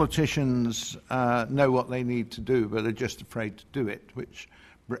 do politicians know what they need to do, but are just afraid to do it, which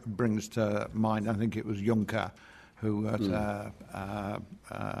brings to mind, I think it was Juncker, who at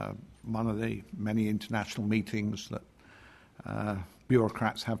one of the many international meetings that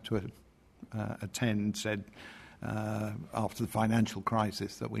bureaucrats have to attend, said after the financial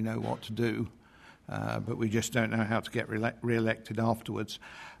crisis that we know what to do, but we just don't know how to get re-elected afterwards.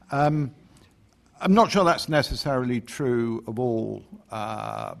 I'm not sure that's necessarily true of all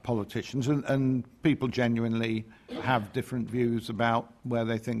politicians, and people genuinely have different views about where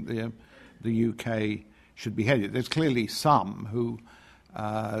they think the UK should be headed. There's clearly some who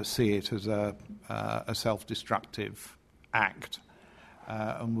see it as a self-destructive act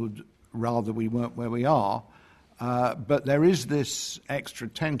and would rather we weren't where we are. But there is this extra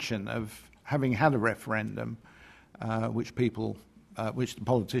tension of having had a referendum, which the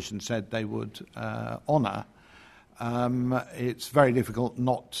politicians said they would honour. It's very difficult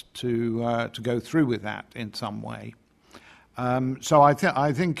not to go through with that in some way. So I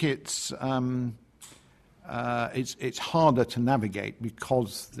think it's harder to navigate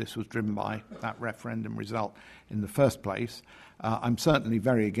because this was driven by that referendum result in the first place. I'm certainly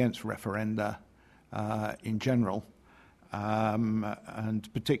very against referenda in general,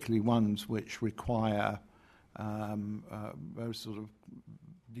 and particularly ones which require a sort of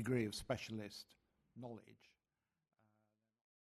degree of specialist knowledge.